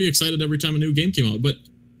mean? I'd be excited every time a new game came out. But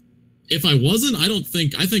if I wasn't, I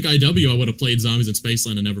think IW, I would have played Zombies in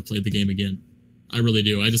Spaceland and never played the game again. I really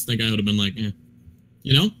do. I just think I would have been like,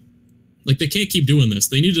 Like, they can't keep doing this.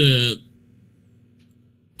 They need to...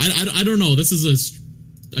 I don't know.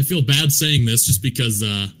 I feel bad saying this just because...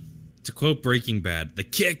 To quote Breaking Bad, they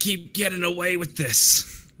can't keep getting away with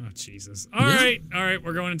this. Oh, Jesus. All right.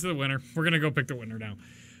 We're going into the winner. We're going to go pick the winner now.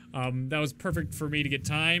 That was perfect for me to get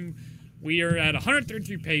time. We are at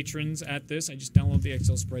 133 patrons at this. I just downloaded the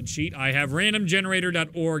Excel spreadsheet. I have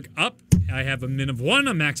randomgenerator.org up. I have a min of 1,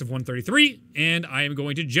 a max of 133, and I am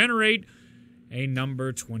going to generate a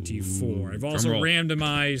number 24. Ooh, I've also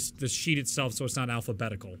randomized the sheet itself so it's not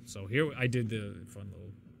alphabetical. So here I did the fun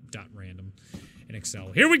little dot random in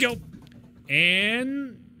Excel. Here we go.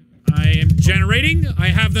 And I am generating. I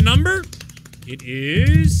have the number. It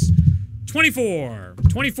is 24.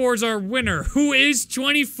 24 is our winner. Who is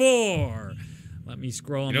 24? Let me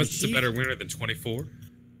scroll on the sheet. It's a better winner than 24?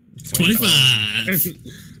 25.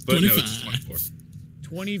 But 25. no, it's 24.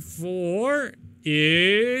 24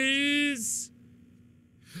 is...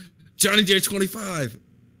 Johnny J 25.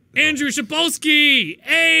 Andrew Shapolsky!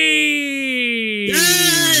 Hey! Yay,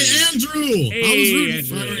 Andrew! Hey, I was rooting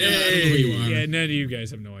Andrew. for you. Hey. I don't know who you are. Yeah, none of you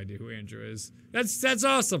guys have no idea who Andrew is. That's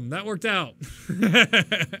awesome. That worked out.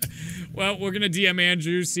 Well, we're gonna DM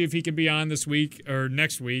Andrew, see if he can be on this week or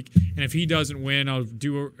next week, and if he doesn't win, or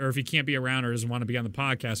if he can't be around or doesn't want to be on the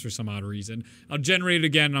podcast for some odd reason, I'll generate it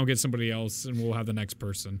again and I'll get somebody else, and we'll have the next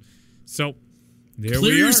person. So there Clear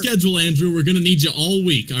we are. your schedule, Andrew. We're gonna need you all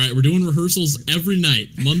week. All right, we're doing rehearsals every night,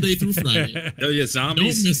 Monday through Friday. Oh yeah,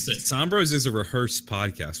 Zombies. Don't miss it. Zombros is a rehearsed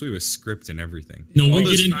podcast. We have a script and everything. No, All we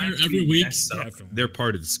those get in times here every we week. mess up, Definitely. they're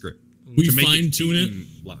part of the script. We To make fine-tune it.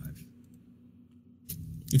 Live.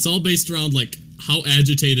 It's all based around like how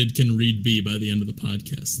agitated can Reed be by the end of the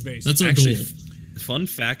podcast. Basically. That's our Actually, goal. fun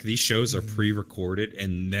fact: these shows are pre-recorded,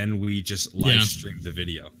 and then we just live stream the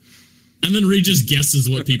video. And then Reed just guesses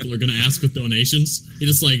what people are going to ask with donations. He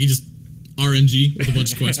just RNG with a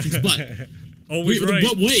bunch of questions. But Always right.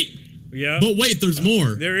 But wait. Yeah. But wait, there's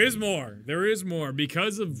more. There is more. There is more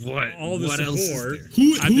because of all the What else is support.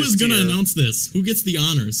 there? Who is going to announce this? Who gets the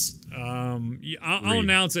honors? I'll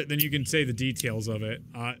announce it, then you can say the details of it.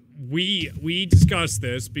 We discussed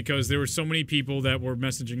this because there were so many people that were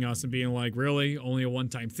messaging us and being like, really? Only a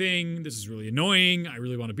one-time thing? This is really annoying. I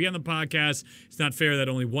really want to be on the podcast. It's not fair that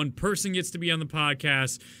only one person gets to be on the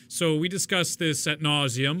podcast. So we discussed this at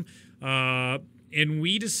nauseum. And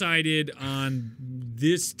we decided on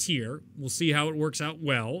this tier. We'll see how it works out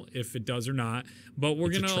well, if it does or not. But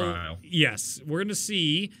we're It's a trial. Yes, we're gonna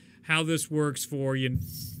see how this works for you,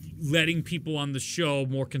 letting people on the show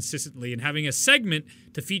more consistently and having a segment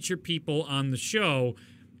to feature people on the show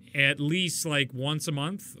at least like once a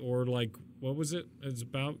month, or like, what was it? It's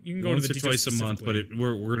about, you can go Once to the or twice a month, but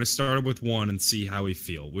we're gonna start with one and see how we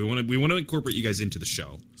feel. We want to incorporate you guys into the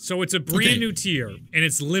show. So it's a brand new tier, and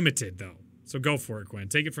it's limited though. So go for it, Gwen.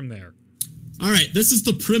 Take it from there. All right, this is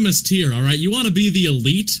the Primus tier, all right? You want to be the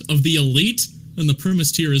elite of the elite, then the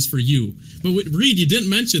Primus tier is for you. But Reed, you didn't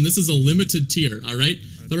mention this is a limited tier, all right?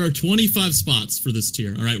 There are 25 spots for this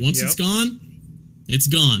tier, all right? Once it's gone,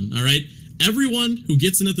 all right? Everyone who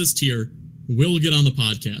gets into this tier will get on the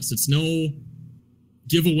podcast. It's no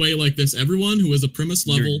giveaway like this. Everyone who is a Primus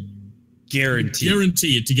level...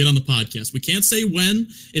 Guaranteed to get on the podcast. We can't say when.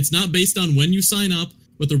 It's not based on when you sign up,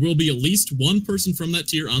 but there will be at least one person from that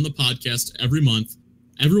tier on the podcast every month.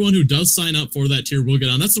 Everyone who does sign up for that tier will get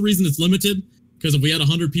on. That's the reason it's limited, because if we had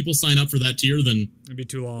 100 people sign up for that tier, then... It'd be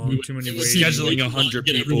too long, too many ways. Scheduling 100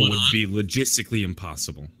 people would be logistically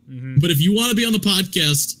impossible. Mm-hmm. But if you want to be on the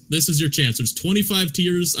podcast, this is your chance. There's 25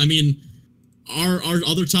 tiers. I mean, our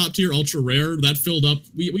other top tier, Ultra Rare, that filled up.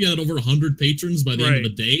 We had over 100 patrons by the end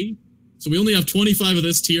of the day. So we only have 25 of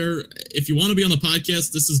this tier. If you want to be on the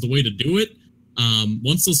podcast, this is the way to do it.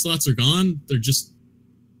 Once those slots are gone, they're just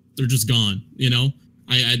gone. You know,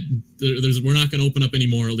 we're not going to open up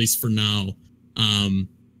anymore, at least for now.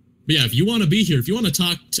 But yeah, if you want to be here, if you want to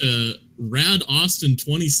talk to Rad Austin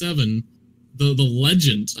 27, the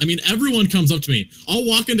legend. I mean, everyone comes up to me. I'll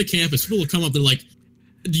walk into campus. People will come up. They're like,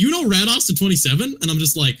 "Do you know Rad Austin 27?" And I'm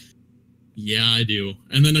just like, "Yeah, I do."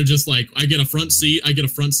 And then they're just like, I get a front seat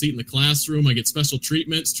in the classroom. I get special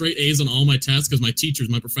treatment, straight A's on all my tests because my teachers,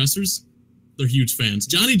 my professors, they're huge fans.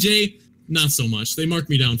 Johnny J, not so much. They marked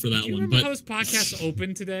me down for that Do you one. remember But how this podcast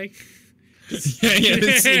opened today? yeah,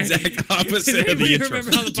 it's the exact opposite of the intro.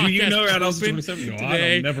 Do you know Rad Austin 27? No,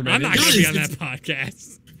 today? I've never met I'm not him. going to be on that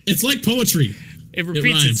podcast. it's like poetry. It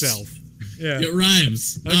repeats rhymes. itself. Yeah. It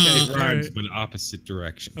rhymes. Okay. It rhymes, Right. but in opposite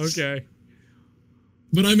directions. Okay.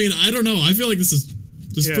 But I mean, I don't know. I feel like this is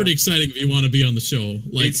pretty exciting if you want to be on the show.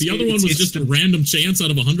 Like the other one was just a random chance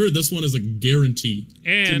out of 100. This one is a guarantee.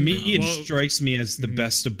 And to me, it strikes me as the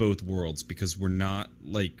best of both worlds because we're not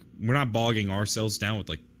bogging ourselves down with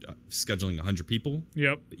scheduling 100 people.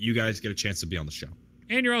 Yep. You guys get a chance to be on the show.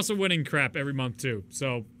 And you're also winning crap every month too.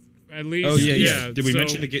 So At least. Oh yeah. Did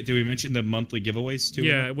we mention the monthly giveaways too?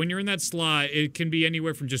 Yeah, when you're in that slot, it can be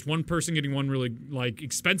anywhere from just one person getting one really like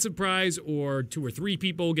expensive prize, or 2 or 3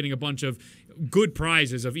 people getting a bunch of good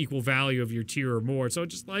prizes of equal value of your tier or more. So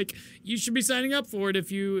just like you should be signing up for it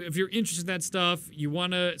if you're interested in that stuff. You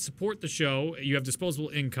want to support the show. You have disposable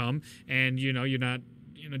income, and you're not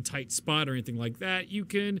in a tight spot or anything like that. You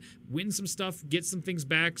can win some stuff, get some things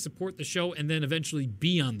back, support the show, and then eventually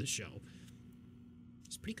be on the show.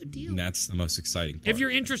 It's a pretty good deal. And that's the most exciting part. If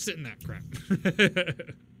you're interested in that crap.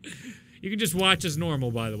 You can just watch as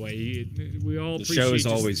normal, by the way. We all the appreciate show is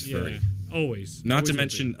always free. Always. Not always to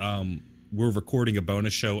mention, we're recording a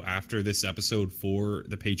bonus show after this episode for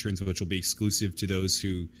the patrons, which will be exclusive to those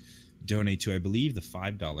who donate to, I believe, the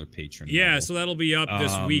 $5 patron. Yeah, level. so that'll be up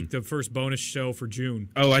this week, the first bonus show for June.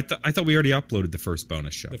 Oh, I thought we already uploaded the first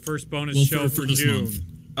bonus show. The first bonus show for June. Month.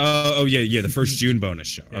 The first June bonus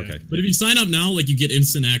show. Yeah. Okay. But if you sign up now, like, you get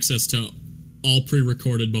instant access to all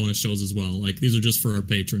pre-recorded bonus shows as well. Like, these are just for our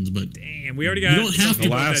patrons, but damn, we already got. You don't have to. The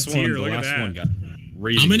last one got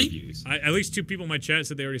how many? Reviews. At least 2 people in my chat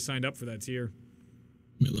said they already signed up for that tier.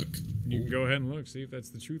 Let me look. You can go ahead and look, see if that's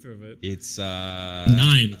the truth of it. It's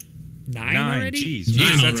 9. 9 already? Jeez,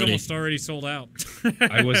 that's already. almost already sold out.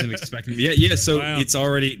 I wasn't expecting. Yeah. So wow. It's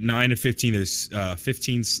already 9 of 15. There's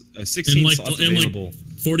 16 slots available.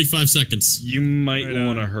 Like 45 seconds. You might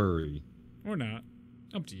want to hurry. Or not.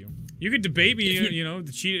 Up to you. You could debate me,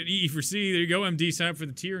 the cheat at EE for C. There you go, MD, sign up for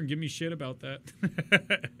the tier and give me shit about that.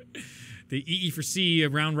 The EE for C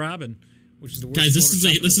round robin, which is the worst. Guys, this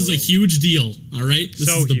is a huge deal. All right, this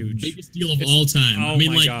is the huge, biggest deal of all time. Oh, I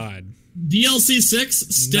mean, my God. DLC 6,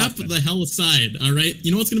 step the hell aside. All right,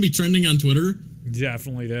 you know what's going to be trending on Twitter?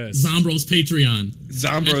 Definitely this. Zombro's Patreon.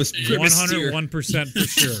 Zombro's 101% for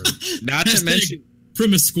sure. Not to mention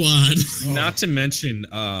Primus Squad. Not to mention,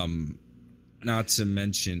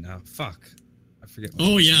 fuck. I forget.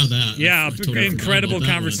 Oh, yeah, that. Yeah, totally incredible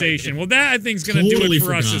conversation. Well, that I think is going to do it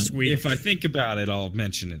for us this week. If I think about it, I'll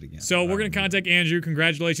mention it again. So we're going to contact Andrew.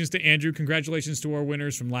 Congratulations to Andrew. Congratulations to our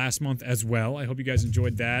winners from last month as well. I hope you guys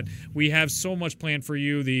enjoyed that. We have so much planned for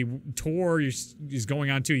you. The tour is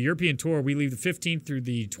going on too. European tour. We leave the 15th through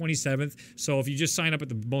the 27th. So if you just sign up at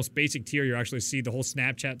the most basic tier, you'll actually see the whole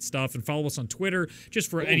Snapchat stuff, and follow us on Twitter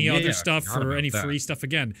just for any other stuff, for any free stuff.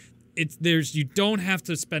 Again, you don't have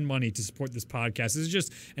to spend money to support this podcast. This is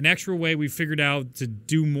just an extra way we figured out to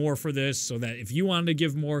do more for this, so that if you wanted to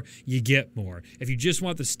give more, you get more. If you just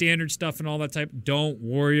want the standard stuff and all that type, don't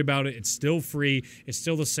worry about it. It's still free. It's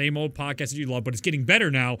still the same old podcast that you love, but it's getting better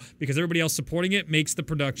now because everybody else supporting it makes the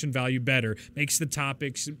production value better, makes the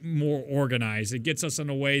topics more organized. It gets us in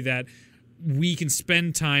a way that we can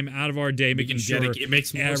spend time out of our day making sure it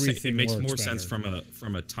makes more everything makes works more better. sense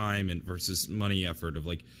from a time and versus money effort of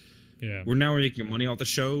like. Yeah. We're now making money off the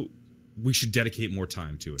show. We should dedicate more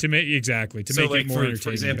time to it. To make it more entertaining. For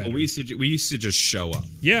example, we used to just show up.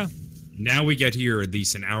 Yeah. Now we get here at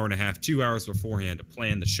least an hour and a half, 2 hours beforehand to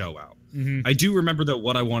plan the show out. Mm-hmm. I do remember though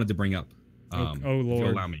what I wanted to bring up. Oh Lord, if you'll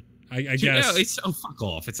allow me. I guess. Yeah, fuck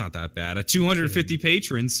off. It's not that bad. At 250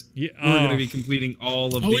 patrons, we're going to be completing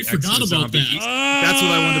all of the we forgot about that. That's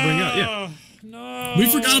what I wanted to bring up. Yeah. No. We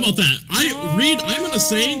forgot about that. I'm going to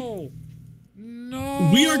say.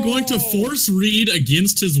 No. We are going to force Reed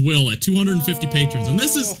against his will at 250 patrons, and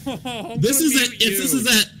this is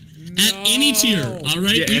at any tier. All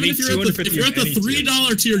right, yeah, even if you're at the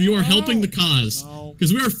 $3 tier, you are helping the cause.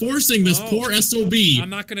 Because we are forcing this poor SOB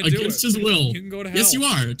against his will. You can go to hell. Yes, you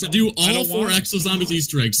are. To do all 4 Exo Zombies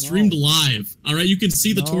Easter eggs streamed live. All right, you can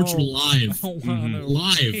see the torture live.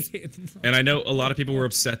 Live. And I know a lot of people were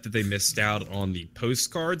upset that they missed out on the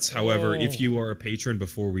postcards. However, if you are a patron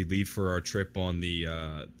before we leave for our trip on the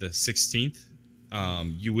 16th,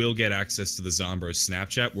 you will get access to the Zombros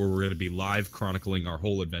Snapchat, where we're going to be live chronicling our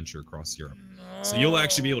whole adventure across Europe. So you'll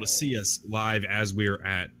actually be able to see us live as we're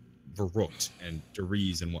at Verrückt and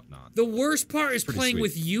Deriz and whatnot. The worst part is playing sweet.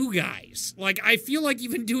 with you guys. Like, I feel like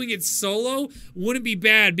even doing it solo wouldn't be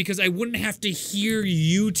bad because I wouldn't have to hear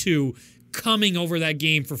you two coming over that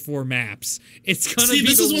game for 4 maps. It's gonna be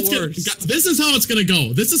the worst. This is how it's gonna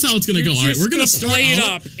go. This is how it's gonna go. All right, we're gonna play it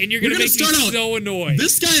up, and you're gonna make me so annoyed.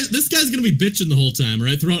 This guy's gonna be bitching the whole time,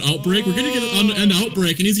 right? Throughout Outbreak, we're gonna get an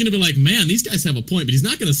Outbreak, and he's gonna be like, "Man, these guys have a point," but he's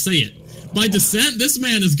not gonna say it. By Descent, this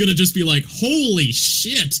man is gonna just be like, "Holy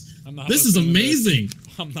shit, this is amazing."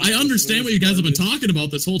 I understand what you guys have been talking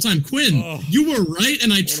about this whole time. Quinn, you were right,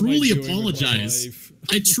 and I truly apologize.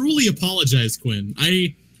 I truly apologize, Quinn.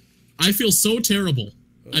 I feel so terrible.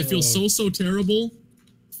 I feel so terrible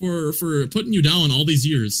for putting you down all these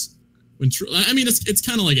years. I mean, it's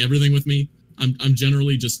kind of like everything with me. I'm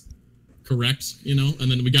generally just correct, you know,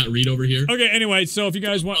 and then we got Reed over here. Okay, anyway, so if you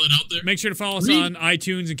guys want, it out there. make sure to follow us Reed. on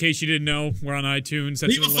iTunes in case you didn't know. We're on iTunes.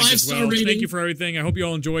 That's Leave in the a link as 5-star well. rating. Thank you for everything. I hope you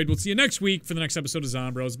all enjoyed. We'll see you next week for the next episode of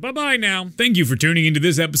Zombros. Bye-bye now. Thank you for tuning into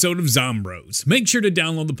this episode of Zombros. Make sure to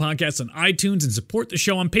download the podcast on iTunes and support the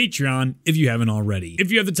show on Patreon if you haven't already.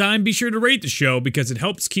 If you have the time, be sure to rate the show because it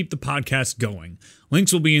helps keep the podcast going.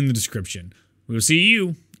 Links will be in the description. We will see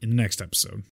you in the next episode.